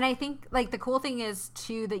 Yeah, and I think like the cool thing is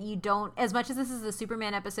too that you don't, as much as this is a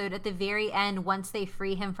Superman episode, at the very end, once they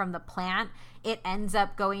free him from the plant, it ends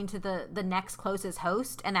up going to the next closest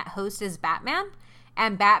host, and that host is Batman,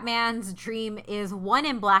 and Batman's dream is one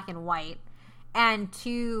in black and white. And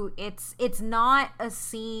two, it's not a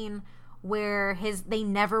scene where they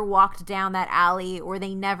never walked down that alley, or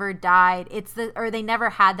they never died. Or they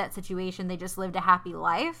never had that situation. They just lived a happy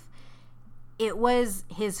life. It was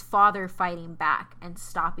his father fighting back and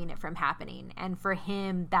stopping it from happening. And for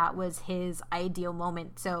him, that was his ideal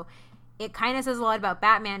moment. So it kind of says a lot about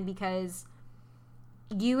Batman, because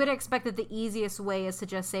you would expect that the easiest way is to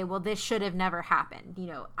just say, well, this should have never happened. You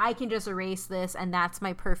know, I can just erase this and that's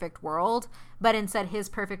my perfect world. But instead, his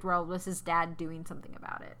perfect world was his dad doing something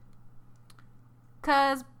about it.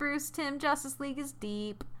 'Cause Bruce Timm Justice League is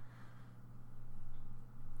deep.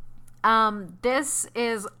 This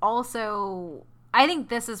is also, I think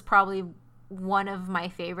this is probably one of my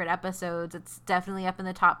favorite episodes. It's definitely up in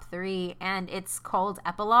the top 3, and it's called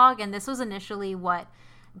Epilogue, and this was initially what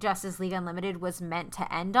Justice League Unlimited was meant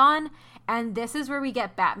to end on, and this is where we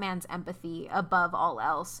get Batman's empathy above all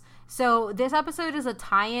else. So this episode is a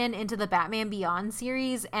tie-in into the Batman Beyond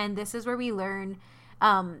series, and this is where we learn,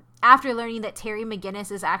 after learning that Terry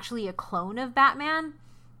McGinnis is actually a clone of Batman.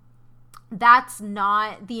 That's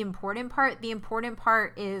not the important part. The important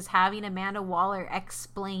part is having Amanda Waller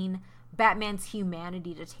explain Batman's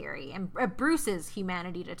humanity to Terry, and Bruce's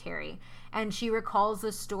humanity to Terry. And she recalls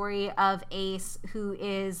the story of Ace, who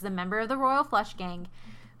is the member of the Royal Flush Gang,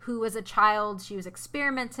 who was a child. She was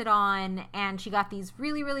experimented on, and she got these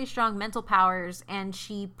really, really strong mental powers, and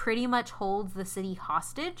she pretty much holds the city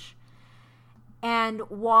hostage. And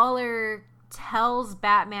Waller tells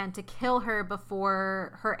Batman to kill her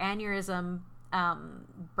before her aneurysm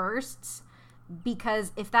bursts,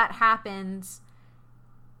 because if that happens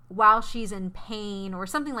while she's in pain or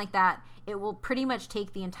something like that, it will pretty much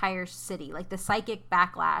take the entire city. Like, the psychic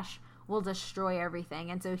backlash will destroy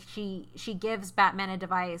everything. And so she gives Batman a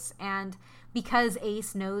device, and because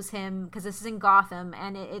Ace knows him, because this is in Gotham,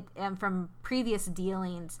 and and from previous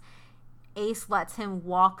dealings, Ace lets him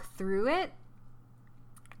walk through it.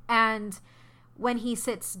 And when he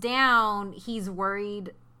sits down, he's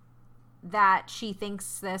worried that she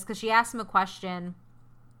thinks this, because she asks him a question,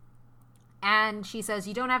 and she says,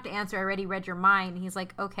 "You don't have to answer, I already read your mind." And he's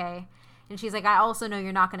like, "Okay." And she's like, "I also know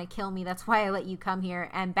you're not going to kill me. That's why I let you come here."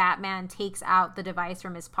 And Batman takes out the device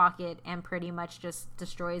from his pocket and pretty much just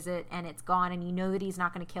destroys it, and it's gone. And you know that he's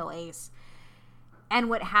not going to kill Ace. And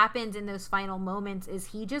what happens in those final moments is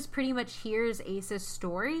he just pretty much hears Ace's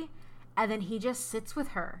story, and then he just sits with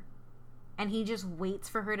her. And he just waits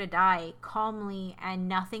for her to die calmly, and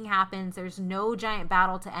nothing happens. There's no giant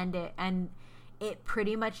battle to end it. And it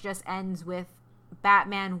pretty much just ends with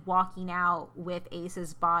Batman walking out with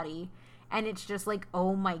Ace's body. And it's just like,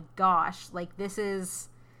 oh my gosh, like, this is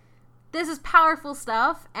powerful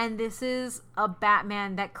stuff. And this is a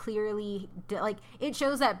Batman that clearly, like, it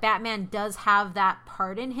shows that Batman does have that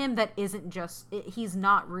part in him that isn't just, he's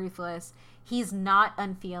not ruthless. He's not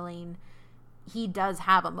unfeeling. He does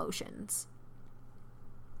have emotions.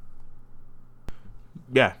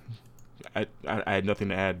 Yeah, I had nothing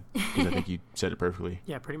to add, because I think you said it perfectly.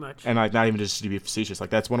 Yeah, pretty much. And not even just to be facetious, like,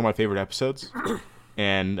 that's one of my favorite episodes,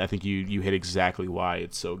 and I think you hit exactly why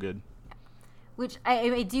it's so good. Which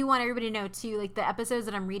I do want everybody to know too, like, the episodes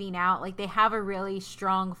that I'm reading out, like, they have a really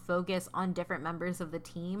strong focus on different members of the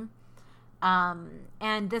team.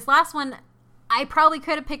 And this last one, I probably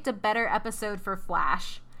could have picked a better episode for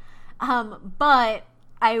Flash. But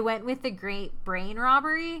I went with the Great Brain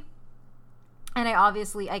Robbery, and I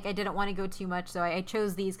obviously, like, I didn't want to go too much, so I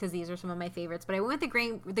chose these because these are some of my favorites. But I went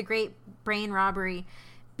with the Great Brain Robbery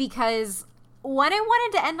because, one, I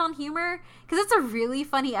wanted to end on humor, because it's a really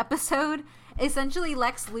funny episode. Essentially,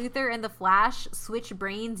 Lex Luthor and the Flash switch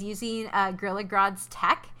brains using Gorilla Grodd's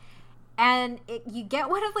tech. And you get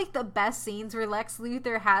one of, like, the best scenes where Lex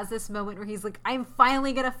Luthor has this moment where he's like, "I'm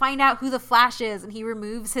finally going to find out who the Flash is." And he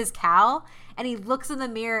removes his cowl and he looks in the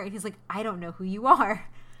mirror and he's like, "I don't know who you are."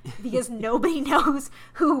 Because nobody knows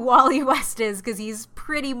who Wally West is, because he's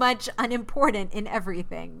pretty much unimportant in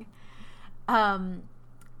everything. And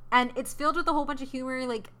it's filled with a whole bunch of humor.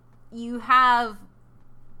 Like, you have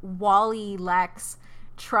Wally Lex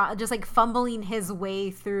just, like, fumbling his way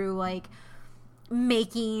through, like,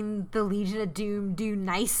 making the Legion of Doom do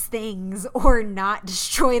nice things or not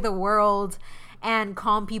destroy the world and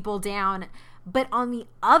calm people down. But on the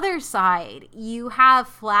other side, you have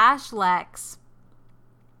Flash Lex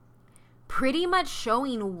pretty much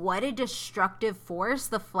showing what a destructive force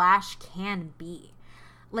the Flash can be.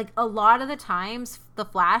 Like, a lot of the times, the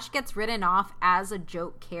Flash gets written off as a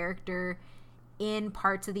joke character in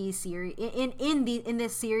parts of these series, in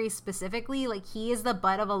this series specifically. Like, he is the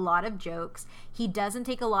butt of a lot of jokes. He doesn't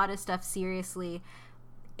take a lot of stuff seriously,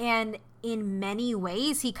 and in many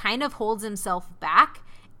ways he kind of holds himself back,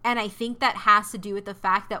 And I think that has to do with the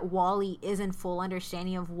fact that Wally is in full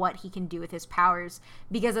understanding of what he can do with his powers.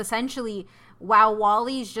 Because essentially, while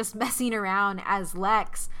Wally's just messing around as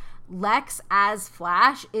Lex as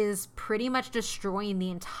Flash is pretty much destroying the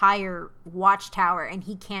entire Watchtower, and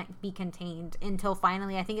he can't be contained until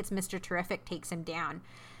finally, I think it's Mr. Terrific takes him down.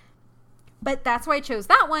 But that's why I chose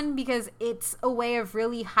that one, because it's a way of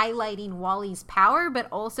really highlighting Wally's power, but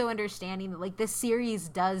also understanding that, like, this series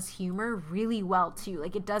does humor really well, too.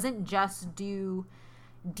 Like, it doesn't just do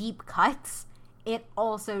deep cuts. It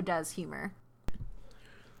also does humor.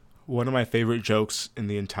 One of my favorite jokes in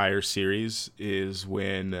the entire series is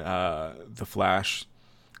when the Flash,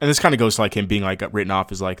 and this kind of goes to, like, him being, like, written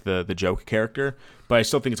off as, like, the joke character, but I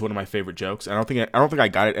still think it's one of my favorite jokes. I don't think I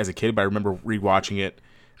got it as a kid, but I remember rewatching it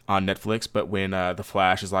on Netflix. But when the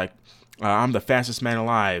Flash is like, I'm the fastest man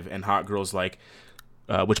alive, and Hot Girl's like,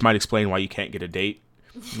 which might explain why you can't get a date.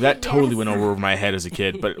 That totally went over my head as a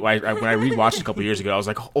kid. But when I rewatched it a couple years ago, I was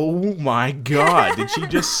like, oh my god, did she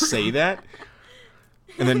just say that?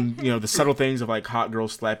 And then, you know, the subtle things of, like, Hot Girl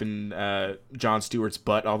slapping Jon Stewart's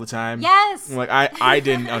butt all the time. Yes. Like, I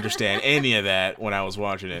didn't understand any of that when I was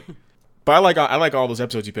watching it. But I like all those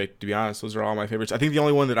episodes you picked, to be honest. Those are all my favorites. I think the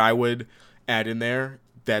only one that I would add in there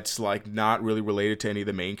that's, like, not really related to any of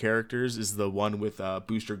the main characters is the one with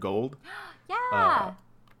Booster Gold. Yeah.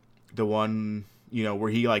 The one, you know,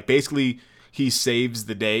 where he, like, basically he saves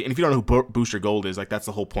the day. And if you don't know who Booster Gold is, like, that's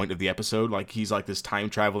the whole point of the episode. Like, he's, like, this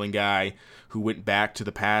time-traveling guy who went back to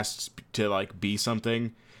the past to, like, be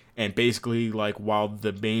something. And basically, like, while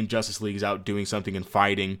the main Justice League is out doing something and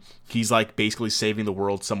fighting, he's, like, basically saving the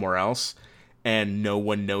world somewhere else. And no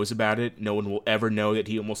one knows about it. No one will ever know that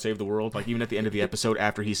he almost saved the world. Like, even at the end of the episode,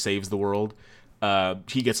 after he saves the world,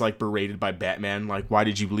 he gets, like, berated by Batman. Like, why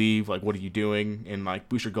did you leave? Like, what are you doing? And, like,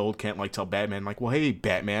 Booster Gold can't, like, tell Batman, like, well, hey,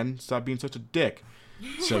 Batman, stop being such a dick.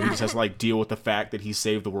 So he just has to, like, deal with the fact that he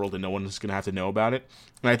saved the world and no one's going to have to know about it.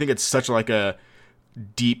 And I think it's such, like, a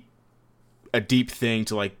deep thing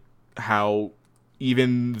to, like, how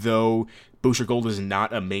even though Booster Gold is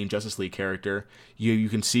not a main Justice League character, you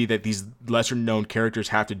can see that these lesser known characters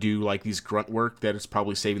have to do, like, these grunt work that is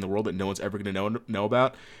probably saving the world that no one's ever going to know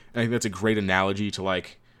about. And I think that's a great analogy to,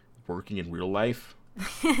 like, working in real life.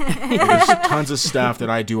 There's tons of stuff that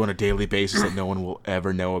I do on a daily basis that no one will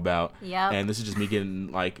ever know about. Yep. And this is just me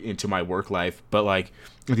getting, like, into my work life. But, like,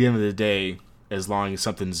 at the end of the day, as long as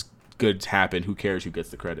something's good happened, who cares who gets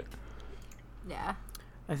the credit? Yeah.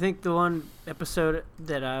 I think the one episode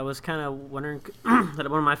that I was kind of wondering, that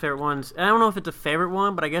one of my favorite ones, and I don't know if it's a favorite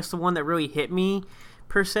one, but I guess the one that really hit me,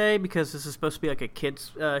 per se, because this is supposed to be like a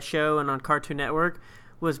kid's show and on Cartoon Network,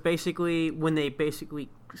 was basically when they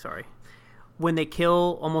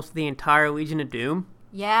kill almost the entire Legion of Doom.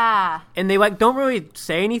 Yeah. And they, like, don't really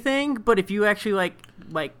say anything, but if you actually,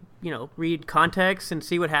 like you know, read context and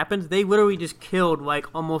see what happens, they literally just killed, like,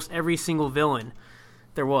 almost every single villain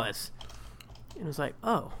there was. And it was like,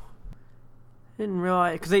 oh, didn't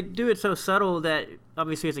realize, because they do it so subtle that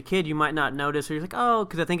obviously as a kid you might not notice, or you're like, oh,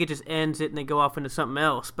 because I think it just ends it and they go off into something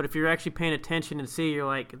else. But if you're actually paying attention and see, you're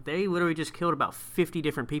like, they literally just killed about 50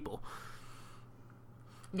 different people.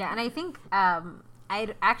 Yeah, and I think I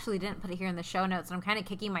actually didn't put it here in the show notes, and I'm kind of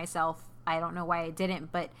kicking myself. I don't know why I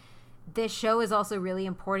didn't, but this show is also really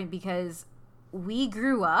important because we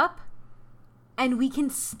grew up and we can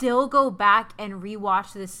still go back and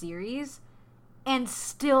rewatch this series and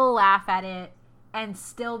still laugh at it and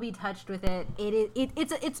still be touched with it.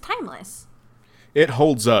 It's timeless. It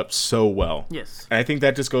holds up so well. Yes. And I think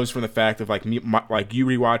that just goes from the fact of, like, like you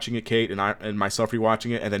rewatching it, Kate, and myself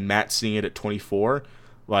rewatching it, and then Matt seeing it at 24.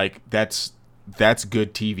 Like, that's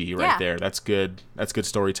good TV right there. That's good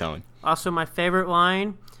storytelling. Also, my favorite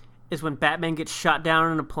line is when Batman gets shot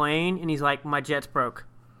down in a plane and he's like, my jet's broke.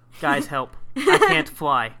 Guys, help. I can't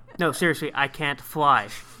fly. No, seriously, I can't fly.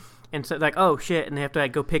 And so, like, oh, shit, and they have to,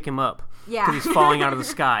 like, go pick him up. Yeah. Because he's falling out of the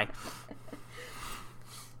sky.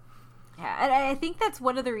 Yeah, and I think that's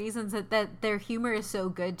one of the reasons that their humor is so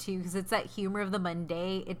good, too, because it's that humor of the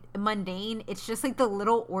mundane. It's just, like, the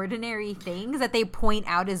little ordinary things that they point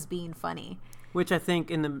out as being funny. Which I think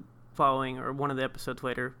in the following, or one of the episodes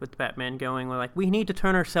later, with Batman going, we're like, we need to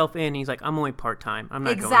turn ourselves in. He's like, I'm only part-time. I'm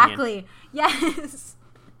not going in. Exactly. Yes.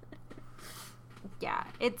 Yeah,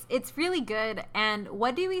 it's really good. And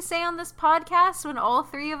what do we say on this podcast when all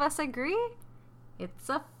three of us agree? It's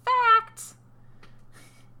a fact.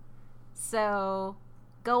 So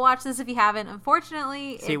go watch this if you haven't.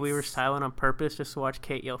 Unfortunately, see, we were silent on purpose just to watch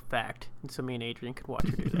Kate yell fact, and so me and Adrian could watch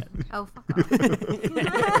her do that. Oh, fuck off.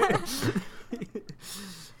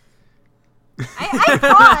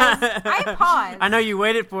 I paused. I know you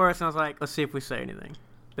waited for us, and I was like, let's see if we say anything.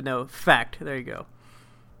 But no, fact. There you go.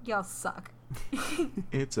 Y'all suck.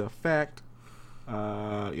 It's a fact.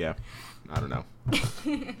 Yeah. I don't know.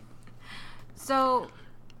 So,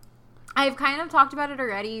 I've kind of talked about it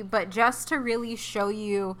already, but just to really show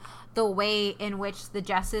you the way in which the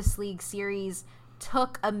Justice League series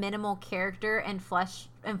took a minimal character and fleshed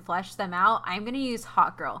them out, I'm going to use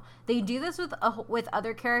Hawkgirl. They do this with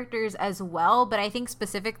other characters as well, but I think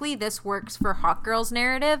specifically this works for Hawkgirl's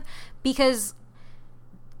narrative because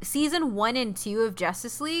season 1 and 2 of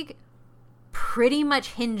Justice League pretty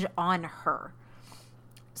much hinge on her.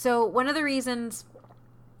 So one of the reasons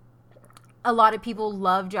a lot of people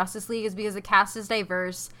love Justice League is because the cast is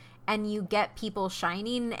diverse and you get people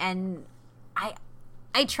shining, and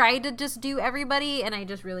I tried to just do everybody, and I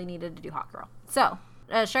just really needed to do Hawkgirl. So,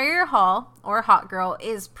 Shayera Hall, or Hawkgirl,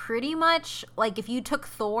 is pretty much, like, if you took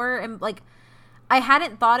Thor and, like, I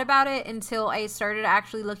hadn't thought about it until I started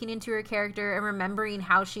actually looking into her character and remembering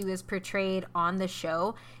how she was portrayed on the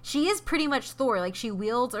show. She is pretty much Thor. Like, she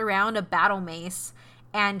wields around a battle mace,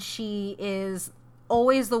 and she is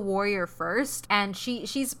always the warrior first, and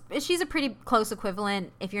she's a pretty close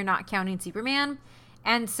equivalent if you're not counting Superman.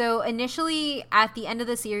 And so initially at the end of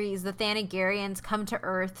the series, the Thanagarians come to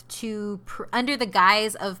Earth to under the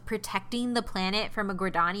guise of protecting the planet from a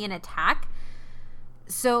Gordanian attack.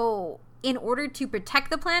 So in order to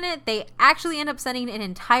protect the planet, they actually end up sending an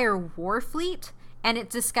entire war fleet, and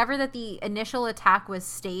it's discovered that the initial attack was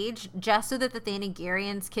staged just so that the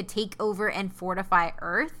Thanagarians could take over and fortify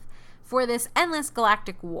Earth for this endless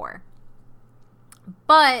galactic war.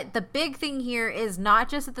 But the big thing here is not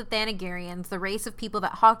just that the Thanagarians, the race of people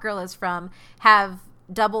that Hawkgirl is from, have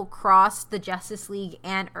double-crossed the Justice League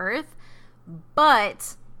and Earth,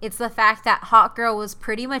 but it's the fact that Hawkgirl was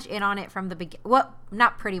pretty much in on it from the beginning. Well,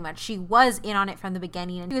 not pretty much. She was in on it from the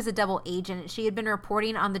beginning, and she was a double agent. She had been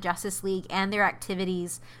reporting on the Justice League and their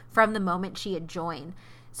activities from the moment she had joined.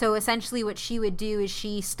 So essentially what she would do is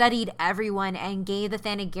she studied everyone and gave the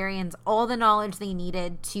Thanagarians all the knowledge they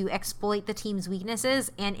needed to exploit the team's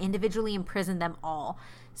weaknesses and individually imprison them all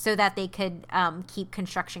so that they could keep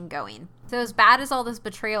construction going. So as bad as all this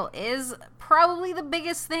betrayal is, probably the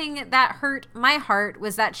biggest thing that hurt my heart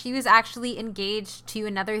was that she was actually engaged to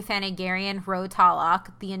another Thanagarian,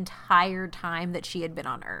 Ro-Talok, the entire time that she had been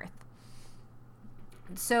on Earth.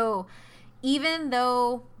 So even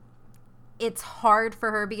though it's hard for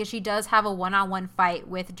her because she does have a one-on-one fight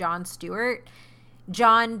with John Stewart,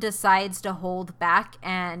 John decides to hold back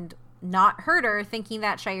and not hurt her, thinking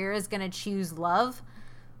that Shayera is going to choose love.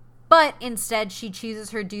 But instead, she chooses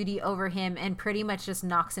her duty over him and pretty much just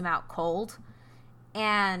knocks him out cold.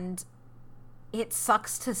 And it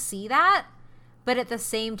sucks to see that. But at the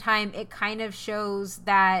same time, it kind of shows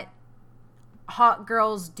that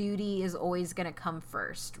Hawkgirl's duty is always going to come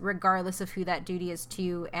first, regardless of who that duty is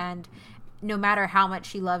to. And no matter how much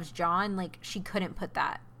she loves John, like, she couldn't put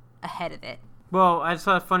that ahead of it. Well, I just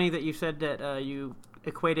thought it funny that you said that you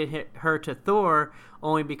equated her to Thor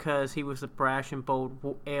only because he was a brash and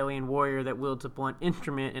bold alien warrior that wields a blunt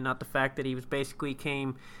instrument, and not the fact that he was basically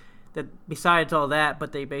came that besides all that,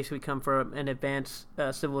 but they basically come from an advanced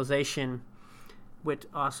civilization, which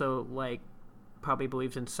also, like, probably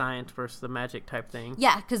believes in science versus the magic type thing.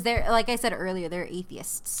 Yeah, because they're, like I said earlier, they're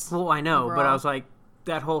atheists. Well, I know, overall. But I was like,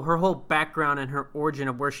 her whole background and her origin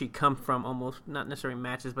of where she come from almost not necessarily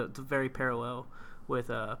matches, but it's very parallel with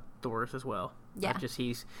Thor's as well. Yeah.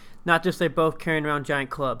 Not just they're both carrying around giant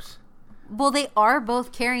clubs. Well, they are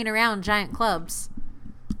both carrying around giant clubs.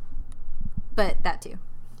 But that too.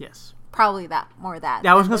 Yes. Probably more of that.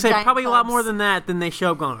 Yeah, I was going to say probably clubs. A lot more than that than they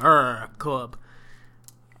show going, club.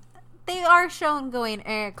 They are shown going,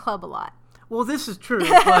 club a lot. Well, this is true,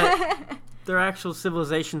 but their actual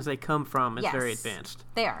civilizations they come from is very advanced.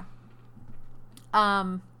 They are.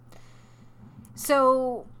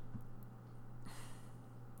 So,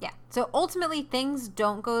 yeah. So ultimately, things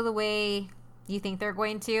don't go the way you think they're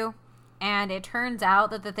going to. And it turns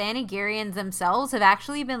out that the Thanagarians themselves have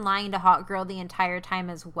actually been lying to Hawkgirl the entire time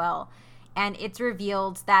as well. And it's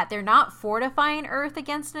revealed that they're not fortifying Earth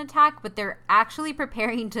against an attack, but they're actually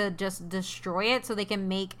preparing to just destroy it so they can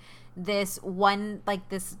make this one, like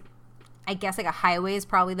this, I guess like a highway is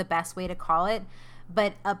probably the best way to call it,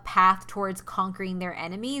 but a path towards conquering their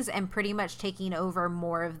enemies and pretty much taking over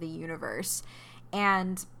more of the universe.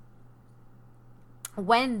 And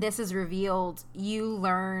when this is revealed, you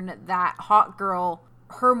learn that Hawkgirl,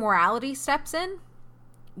 her morality steps in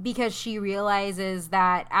because she realizes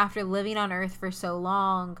that after living on Earth for so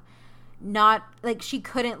long, she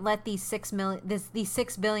couldn't let these 6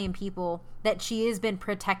 billion people that she has been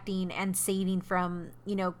protecting and saving from,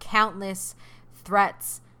 countless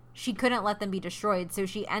threats she couldn't let them be destroyed. So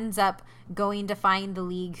she ends up going to find the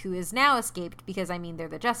League, who is now escaped, because, I mean, they're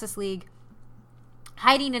the Justice League,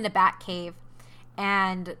 hiding in a Batcave,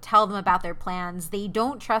 and tell them about their plans. They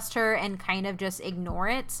don't trust her and kind of just ignore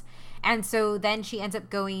it. And so then she ends up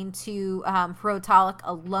going to Rotalic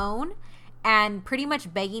alone and pretty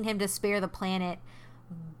much begging him to spare the planet.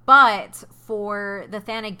 But for the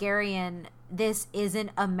Thanagarian, this isn't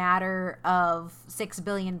a matter of 6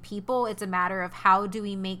 billion people. It's a matter of how do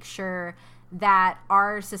we make sure that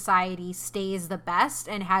our society stays the best,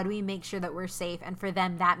 and how do we make sure that we're safe. And for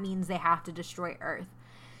them, that means they have to destroy Earth.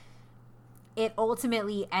 It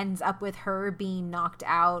ultimately ends up with her being knocked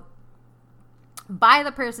out by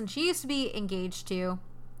the person she used to be engaged to.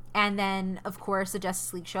 And then, of course, the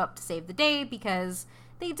Justice League show up to save the day because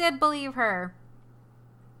they did believe her.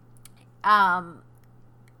 But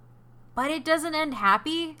it doesn't end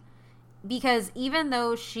happy, because even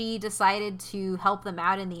though she decided to help them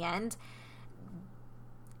out in the end,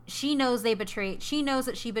 she knows she knows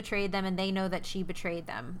that she betrayed them, and they know that she betrayed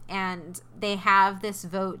them. And they have this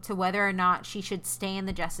vote to whether or not she should stay in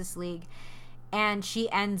the Justice League. And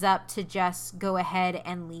she ends up to just go ahead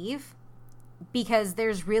and leave, because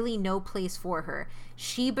there's really no place for her.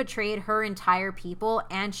 She betrayed her entire people,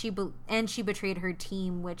 and she betrayed her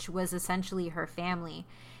team, which was essentially her family.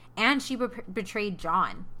 And she betrayed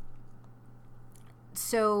John.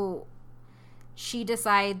 So she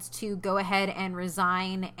decides to go ahead and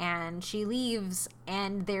resign, and she leaves.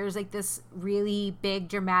 And there's like this really big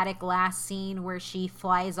dramatic last scene where she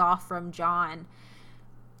flies off from John.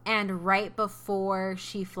 And right before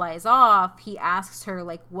she flies off, he asks her,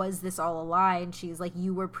 like, was this all a lie? And she's like,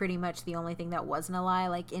 you were pretty much the only thing that wasn't a lie,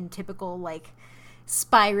 like in typical like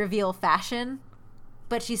spy reveal fashion.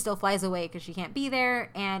 But she still flies away because she can't be there,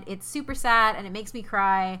 and it's super sad, and it makes me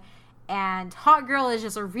cry. And Hawkgirl is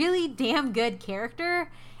just a really damn good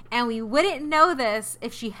character, and we wouldn't know this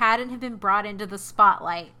if she hadn't been brought into the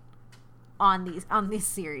spotlight on these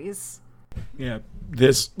series. Yeah,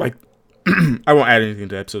 this, like, I won't add anything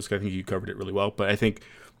to the episodes because I think you covered it really well. But I think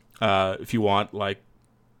if you want like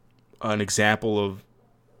an example of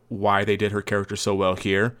why they did her character so well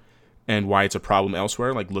here and why it's a problem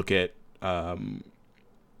elsewhere, like look at the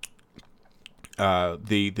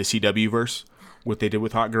CW verse, what they did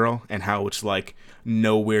with Hawkgirl, and how it's like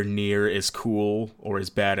nowhere near as cool or as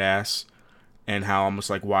badass, and how almost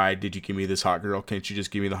like, why did you give me this Hawkgirl? Can't you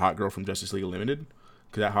just give me the Hawkgirl from Justice League Unlimited?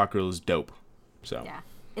 Because that Hawkgirl is dope. So yeah.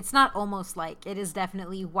 It's not almost like, it is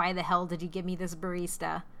definitely, why the hell did you give me this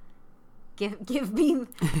barista? Give me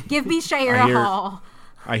Shayera Hall.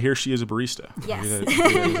 I hear she is a barista. Yes. That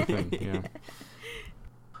is a thing. Yeah.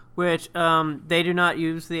 Which they do not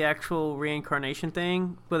use the actual reincarnation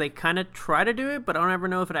thing, but they kind of try to do it, but I don't ever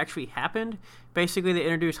know if it actually happened. Basically, they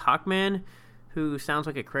introduce Hawkman, who sounds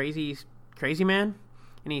like a crazy man.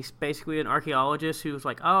 And he's basically an archaeologist who's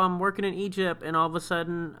like, oh, I'm working in Egypt, and all of a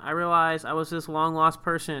sudden I realized I was this long-lost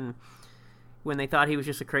person, when they thought he was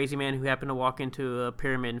just a crazy man who happened to walk into a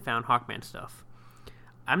pyramid and found Hawkman stuff.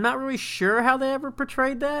 I'm not really sure how they ever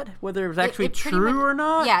portrayed that, whether it was actually true or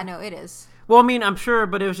not. Yeah, no, it is. Well, I mean, I'm sure,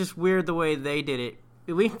 but it was just weird the way they did it.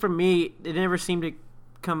 At least for me, it never seemed to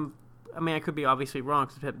come... I mean, I could be obviously wrong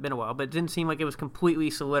because it's been a while, but it didn't seem like it was completely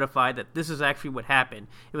solidified that this is actually what happened.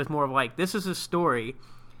 It was more of like, this is a story.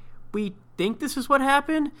 We think this is what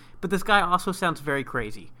happened, but this guy also sounds very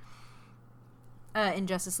crazy. In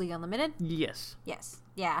Justice League Unlimited? Yes. Yes.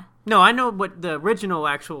 Yeah. No, I know what the original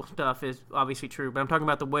actual stuff is obviously true, but I'm talking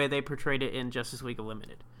about the way they portrayed it in Justice League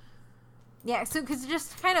Unlimited. Yeah, so because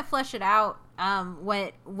just kind of flesh it out,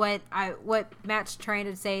 what Matt's trying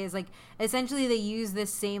to say is like essentially they use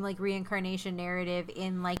this same like reincarnation narrative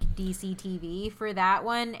in like DC TV for that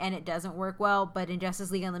one, and it doesn't work well. But in Justice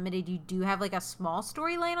League Unlimited, you do have like a small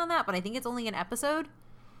storyline on that, but I think it's only an episode.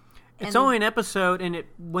 It's only an episode, and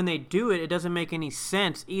when they do it, it doesn't make any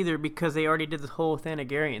sense either because they already did this whole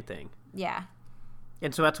Thanagarian thing. Yeah.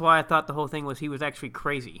 And so that's why I thought the whole thing was he was actually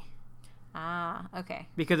crazy. Ah, okay.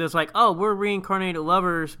 Because it's like, oh, we're reincarnated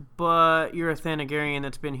lovers, but you're a Thanagarian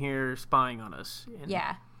that's been here spying on us. And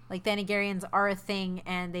yeah. Like, Thanagarians are a thing,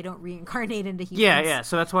 and they don't reincarnate into humans. Yeah.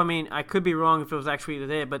 So that's what I mean. I could be wrong if it was actually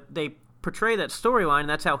it, but they portray that storyline, and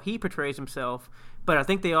that's how he portrays himself. But I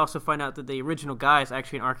think they also find out that the original guy is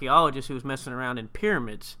actually an archaeologist who was messing around in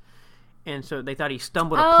pyramids. And so they thought he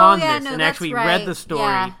stumbled upon this and actually read the story.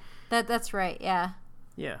 Yeah, that's right, yeah.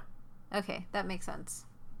 Yeah. Okay, that makes sense.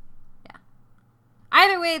 Yeah.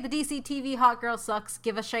 Either way, the DC TV Hawkgirl sucks.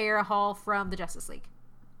 Give us Shayera Hall from the Justice League.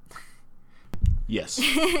 Yes.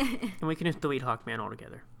 And we can just delete Hawkman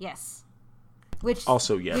altogether. Yes. which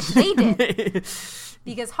Also, yes. which they did.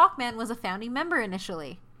 Because Hawkman was a founding member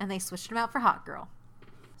initially, and they switched him out for Hawkgirl.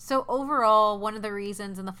 So overall, one of the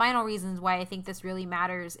reasons, and the final reasons why I think this really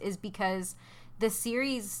matters, is because the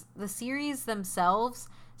series themselves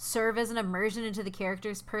serve as an immersion into the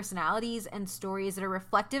characters' personalities and stories that are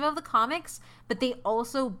reflective of the comics, but they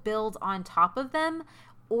also build on top of them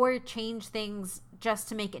or change things just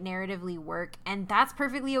to make it narratively work. And that's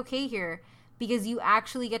perfectly okay here, because you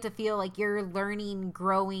actually get to feel like you're learning,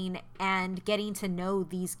 growing, and getting to know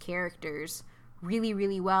these characters really,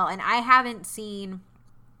 really well. And I haven't seen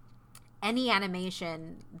any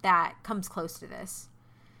animation that comes close to this.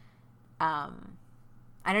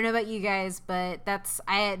 I don't know about you guys, but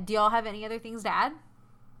do y'all have any other things to add?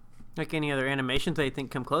 Like any other animations that you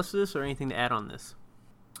think come close to this, or anything to add on this?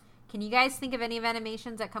 Can you guys think of any of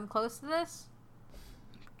animations that come close to this?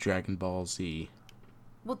 Dragon Ball Z.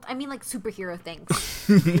 Well, I mean, like superhero things.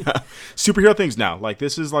 Superhero things now. Like,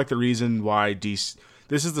 this is like the reason why DC.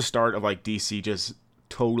 This is the start of like DC just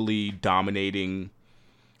totally dominating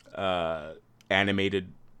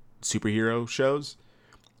animated superhero shows.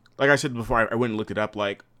 Like I said before, I went and looked it up.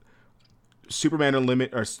 Like, Superman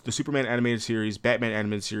Unlimited, or the Superman animated series, Batman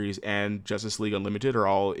animated series, and Justice League Unlimited are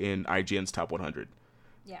all in IGN's top 100.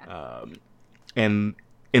 Yeah. And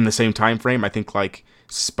in the same time frame, I think like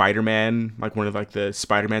Spider-Man, like one of like the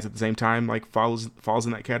Spider-Mans at the same time, like falls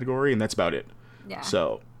in that category, and that's about it. Yeah.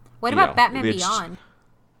 So. What about Batman Beyond?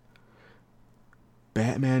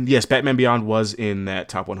 Batman, yes, Batman Beyond was in that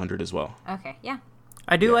top 100 as well. Okay, yeah.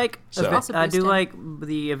 I do like Also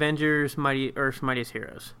the Avengers Earth's Mightiest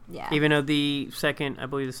Heroes. Yeah. Even though I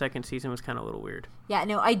believe the second season was kind of a little weird. Yeah,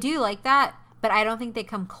 no, I do like that, but I don't think they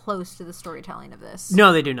come close to the storytelling of this.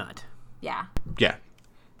 No, they do not. Yeah. Yeah.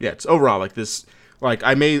 Yeah, it's overall like this, like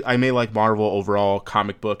I may like Marvel overall,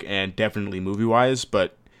 comic book, and definitely movie-wise,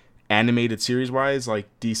 but animated series-wise, like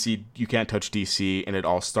DC, you can't touch DC, and it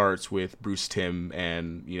all starts with Bruce Timm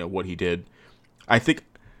and, you know, what he did. I think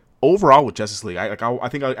overall with Justice League, I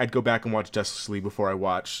think I'd go back and watch Justice League before I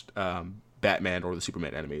watched Batman or the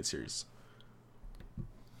Superman animated series.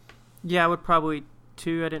 Yeah, I would probably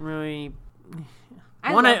too. I didn't really.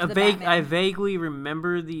 I vaguely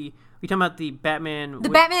remember the. We talking about the Batman?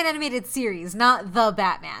 Batman animated series, not the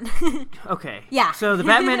Batman. Okay. Yeah. So the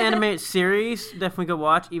Batman animated series, definitely go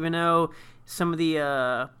watch. Even though some of the,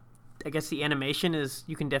 I guess the animation is,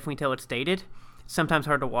 you can definitely tell it's dated. Sometimes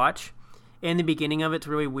hard to watch. And the beginning of it's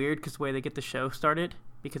really weird because the way they get the show started,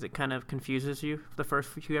 because it kind of confuses you for the first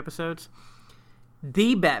few episodes.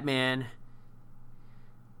 The Batman,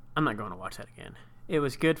 I'm not going to watch that again. It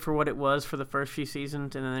was good for what it was for the first few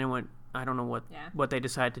seasons, and then it went, I don't know what they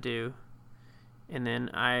decide to do. And then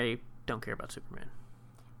I don't care about Superman.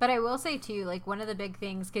 But I will say, too, like, one of the big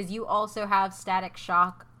things, because you also have Static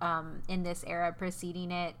Shock in this era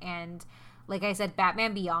preceding it, and like I said,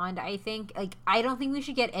 Batman Beyond, I think, like, I don't think we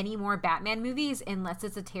should get any more Batman movies unless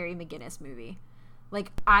it's a Terry McGinnis movie.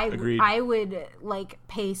 Like, I would, like,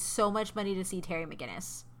 pay so much money to see Terry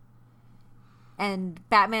McGinnis. And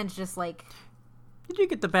Batman's just, like... Did you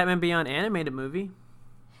get the Batman Beyond animated movie?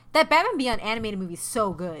 That Batman Beyond animated movie is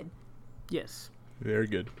so good. Yes. Very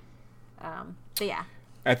good. But yeah.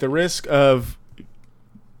 At the risk of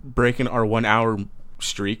breaking our 1 hour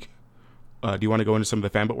streak, do you want to go into some of the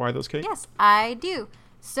fan but why those, Kate? Yes, I do.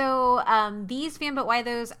 So these fan but why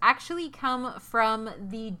those actually come from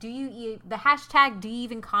the hashtag Do You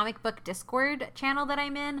Even Comic Book Discord channel that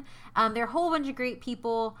I'm in. There are a whole bunch of great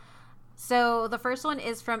people. So the first one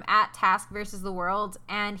is from @Task vs. the World,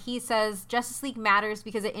 and he says Justice League matters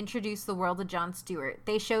because it introduced the world of Jon Stewart.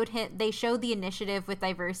 They showed the initiative with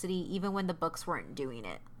diversity even when the books weren't doing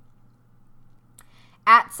it.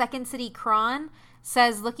 @Second City Kron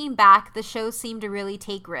says, looking back, the show seemed to really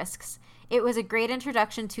take risks. It was a great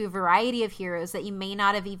introduction to a variety of heroes that you may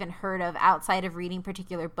not have even heard of outside of reading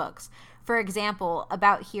particular books. For example,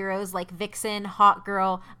 about heroes like Vixen,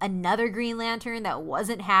 Hawkgirl, another Green Lantern that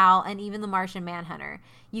wasn't Hal, and even the Martian Manhunter.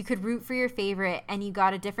 You could root for your favorite, and you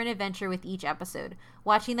got a different adventure with each episode.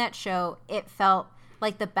 Watching that show, it felt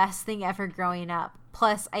like the best thing ever growing up.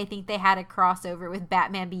 Plus, I think they had a crossover with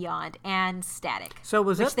Batman Beyond and Static. So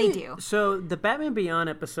was which that they do. So the Batman Beyond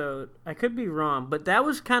episode, I could be wrong, but that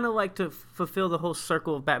was kind of like to fulfill the whole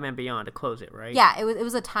circle of Batman Beyond to close it, right? Yeah, it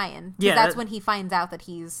was a tie-in. Yeah, that's when he finds out that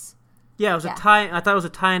he's. Yeah, it was a tie. I thought it was a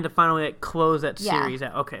tie-in to finally close that series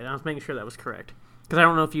out. Okay, I was making sure that was correct because I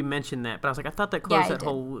don't know if you mentioned that, but I was like, I thought that closed that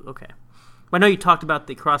whole. Okay, well, I know you talked about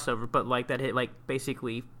the crossover, but like that hit like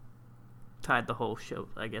basically tied the whole show.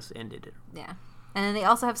 I guess ended it. Yeah. And then they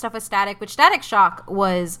also have stuff with Static, which Static Shock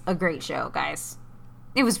was a great show, guys.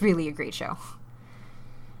 It was really a great show.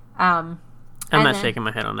 I'm not shaking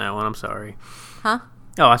my head on that one. I'm sorry. Huh?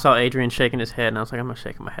 Oh, I saw Adrian shaking his head, and I was like, I'm not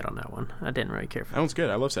shaking my head on that one. I didn't really care for That one's good.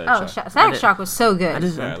 I love Static Oh, Shock. Static Shock was so good. I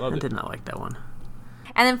did not like that one.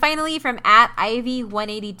 And then finally, from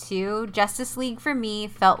 @Ivy182, Justice League for me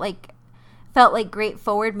felt like great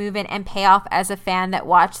forward movement and payoff as a fan that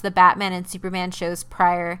watched the Batman and Superman shows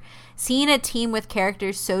prior. Seeing a team with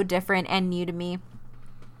characters so different and new to me,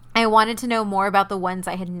 I wanted to know more about the ones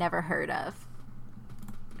I had never heard of.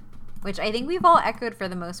 Which I think we've all echoed for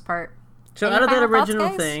the most part. So Any out of that final thoughts, original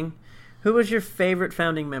guys? thing, who was your favorite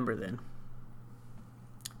founding member then?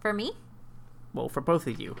 For me? Well, for both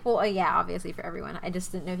of you. Well, yeah, obviously for everyone. I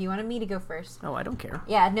just didn't know if you wanted me to go first. Oh, I don't care.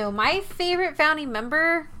 Yeah, no, my favorite founding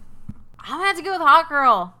member, I'm gonna have to go with Hawk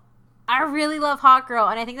Girl. I really love Hawk Girl,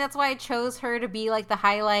 and I think that's why I chose her to be like the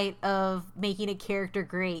highlight of making a character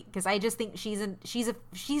great, because I just think she's an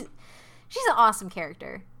awesome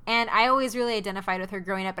character. And I always really identified with her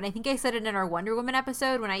growing up. And I think I said it in our Wonder Woman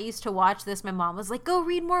episode. When I used to watch this, my mom was like, go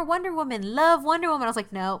read more Wonder Woman. Love Wonder Woman. I was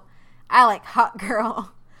like, no, I like Hot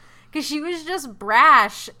Girl. Because she was just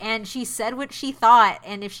brash and she said what she thought.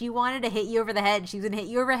 And if she wanted to hit you over the head, she was going to hit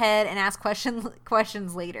you over the head and ask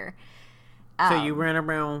questions later. So you ran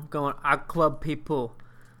around going, I club people.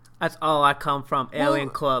 That's all I come from. Alien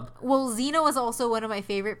Club. Well, Xena was also one of my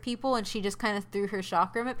favorite people. And she just kind of threw her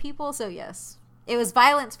chakram at people. So yes. It was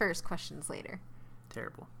violence first, questions later.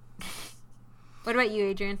 Terrible. What about you,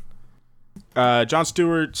 Adrian? John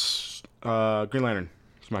Stewart's Green Lantern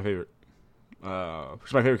is my favorite.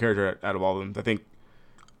 He's my favorite character out of all of them. I think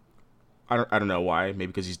I don't know why. Maybe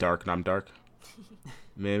because he's dark and I'm dark.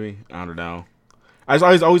 Maybe I don't know. I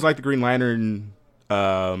always liked the Green Lantern,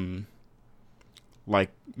 like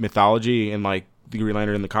mythology and like the Green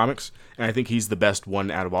Lantern in the comics, and I think he's the best one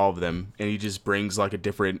out of all of them. And he just brings like a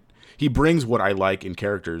different. He brings what I like in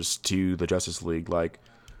characters to the Justice League, like,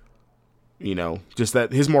 you know, just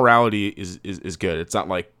that his morality is good. It's not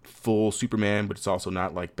like full Superman, but it's also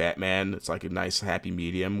not like Batman. It's like a nice happy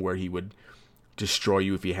medium where he would destroy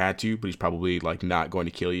you if he had to, but he's probably like not going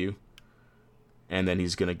to kill you. And then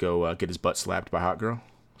he's gonna go get his butt slapped by Hot Girl.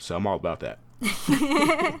 So I'm all about that.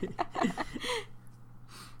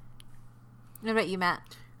 What about you,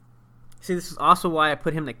 Matt? See, this is also why I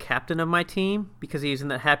put him the captain of my team, because he's in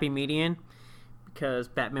that happy median. Because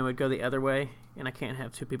Batman would go the other way, and I can't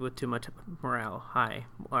have two people with too much morale on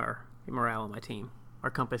my team.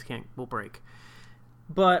 Our compass will break.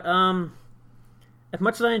 But as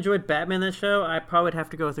much as I enjoyed Batman this show, I probably would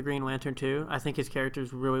have to go with the Green Lantern too. I think his character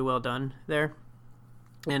is really well done there.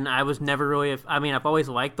 And I was never really, I've always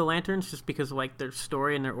liked the Lanterns just because of like their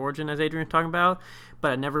story and their origin, as Adrian was talking about.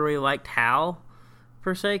 But I never really liked Hal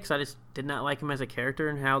per se, because I just did not like him as a character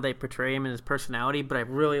and how they portray him and his personality. But I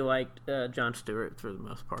really liked John Stewart for the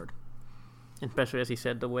most part, especially as he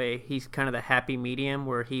said, the way he's kind of the happy medium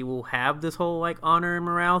where he will have this whole like honor and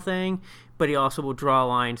morale thing, but he also will draw a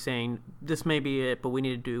line saying this may be it, but we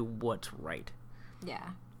need to do what's right. Yeah.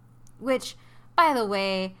 Which, by the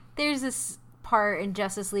way, there's this part in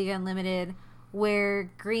Justice League Unlimited where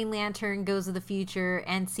Green Lantern goes to the future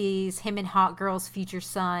and sees him and Hot Girl's future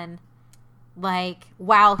son, like,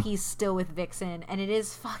 while he's still with Vixen, and it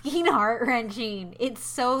is fucking heart-wrenching. It's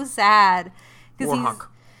so sad. Warhawk.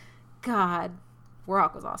 God.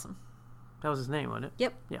 Warhawk was awesome. That was his name, wasn't it?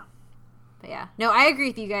 Yep. Yeah. But yeah. No, I agree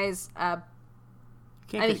with you guys.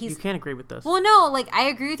 You can't agree with this. Well, no, like, I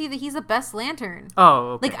agree with you that he's the best Lantern.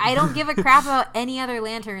 Oh, okay. Like, I don't give a crap about any other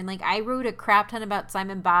Lantern. Like, I wrote a crap ton about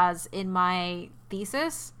Simon Baz in my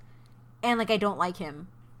thesis, and, like, I don't like him.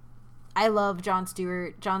 I love John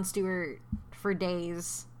Stewart for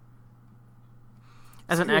days.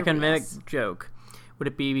 As an academic joke, would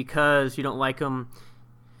it be because you don't like him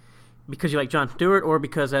because you like John Stewart, or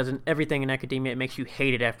because as in everything in academia it makes you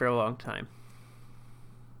hate it after a long time?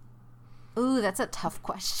 Ooh, that's a tough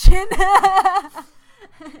question.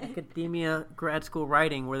 Academia, grad school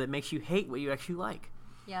writing, where it makes you hate what you actually like.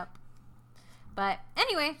 Yep. But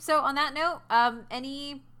anyway, so on that note,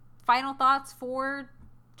 any final thoughts for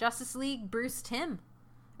Justice League Bruce Timm's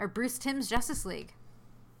Justice League?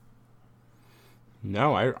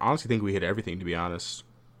 No, I honestly think we hit everything, to be honest.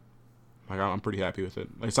 Like, I'm pretty happy with it.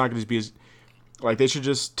 Like, it's not going to be as... Like, they should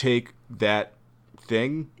just take that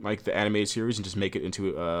thing, like the animated series, and just make it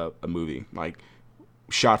into a movie. Like,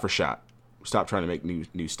 shot for shot. Stop trying to make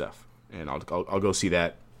new stuff. And I'll go see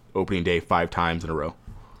that opening day 5 times in a row.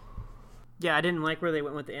 Yeah, I didn't like where they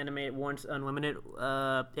went with the animated once Unlimited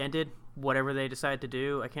ended. Whatever they decided to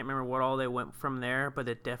do. I can't remember what all they went from there, but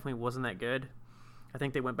it definitely wasn't that good. I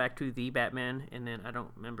think they went back to the Batman, and then I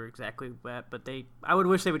don't remember exactly what, but I would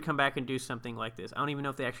wish they would come back and do something like this. I don't even know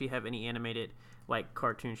if they actually have any animated like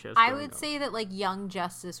cartoon shows. I would say that like Young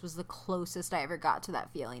Justice was the closest I ever got to that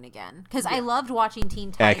feeling again, because I loved watching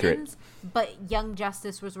Teen Titans, but Young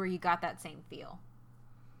Justice was where you got that same feel.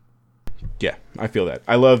 Yeah, I feel that.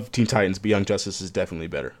 I love Teen Titans, but Young Justice is definitely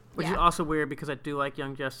better. Which is also weird because I do like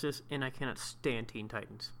Young Justice, and I cannot stand Teen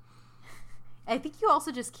Titans. I think you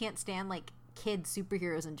also just can't stand like kid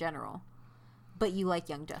superheroes in general, but you like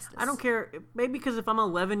Young Justice. I don't care. Maybe because if I'm an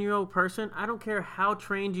 11-year-old person, I don't care how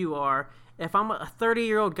trained you are. If I'm a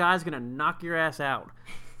 30-year-old guy's going to knock your ass out.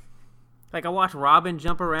 Like, I watch Robin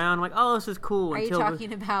jump around. I'm like, oh, this is cool. Are you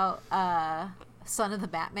talking about Son of the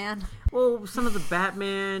Batman? Well, Son of the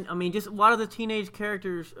Batman. I mean, just a lot of the teenage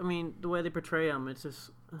characters. I mean, the way they portray them, it's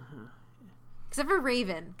just... Except for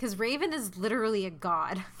Raven, because Raven is literally a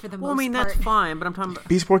god for the most part. Well, I mean, that's fine, but I'm talking about...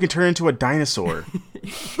 Beast Boy can turn into a dinosaur.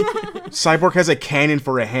 Cyborg has a cannon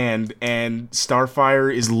for a hand, and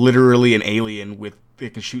Starfire is literally an alien with...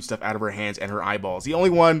 It can shoot stuff out of her hands and her eyeballs. The only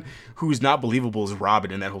one who's not believable is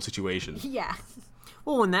Robin in that whole situation. Yeah.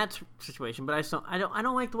 Well, in that situation, but I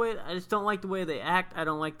don't like the way... I just don't like the way they act. I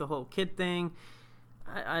don't like the whole kid thing.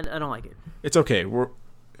 I don't like it. It's okay.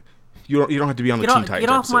 You don't have to be on the Teen Titans. Get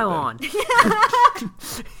off my episode, lawn.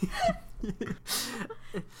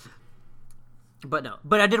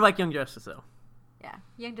 But I did like Young Justice though. Yeah,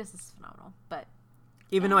 Young Justice is phenomenal. But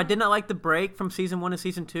even though I did not like the break from season 1 to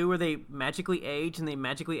season 2, where they magically aged and they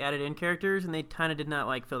magically added in characters, and they kind of did not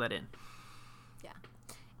like fill that in. Yeah.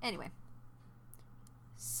 Anyway,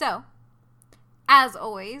 so as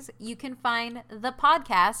always, you can find the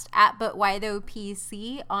podcast at But Why Though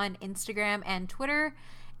PC on Instagram and Twitter.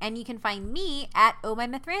 And you can find me at Oh My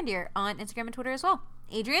Mythrandir on Instagram and Twitter as well.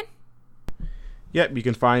 Adrian? Yep, you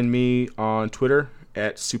can find me on Twitter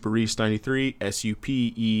at Superreese93,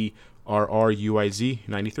 SUPERRUIZ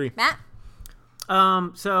 93. Matt?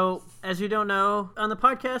 So, as you don't know, on the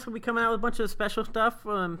podcast, we'll be coming out with a bunch of special stuff,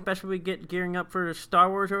 especially we get gearing up for Star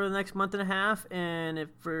Wars over the next month and a half. And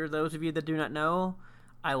for those of you that do not know,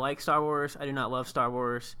 I like Star Wars. I do not love Star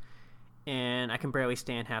Wars. And I can barely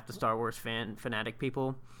stand half the Star Wars fanatic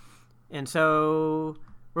people. And so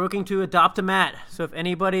we're looking to adopt a Matt. So if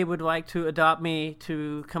anybody would like to adopt me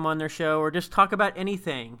to come on their show or just talk about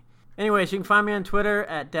anything. Anyways, you can find me on Twitter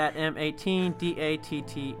at DATM18,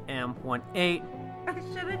 DATTM18. I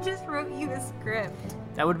should have just wrote you a script.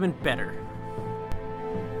 That would have been better.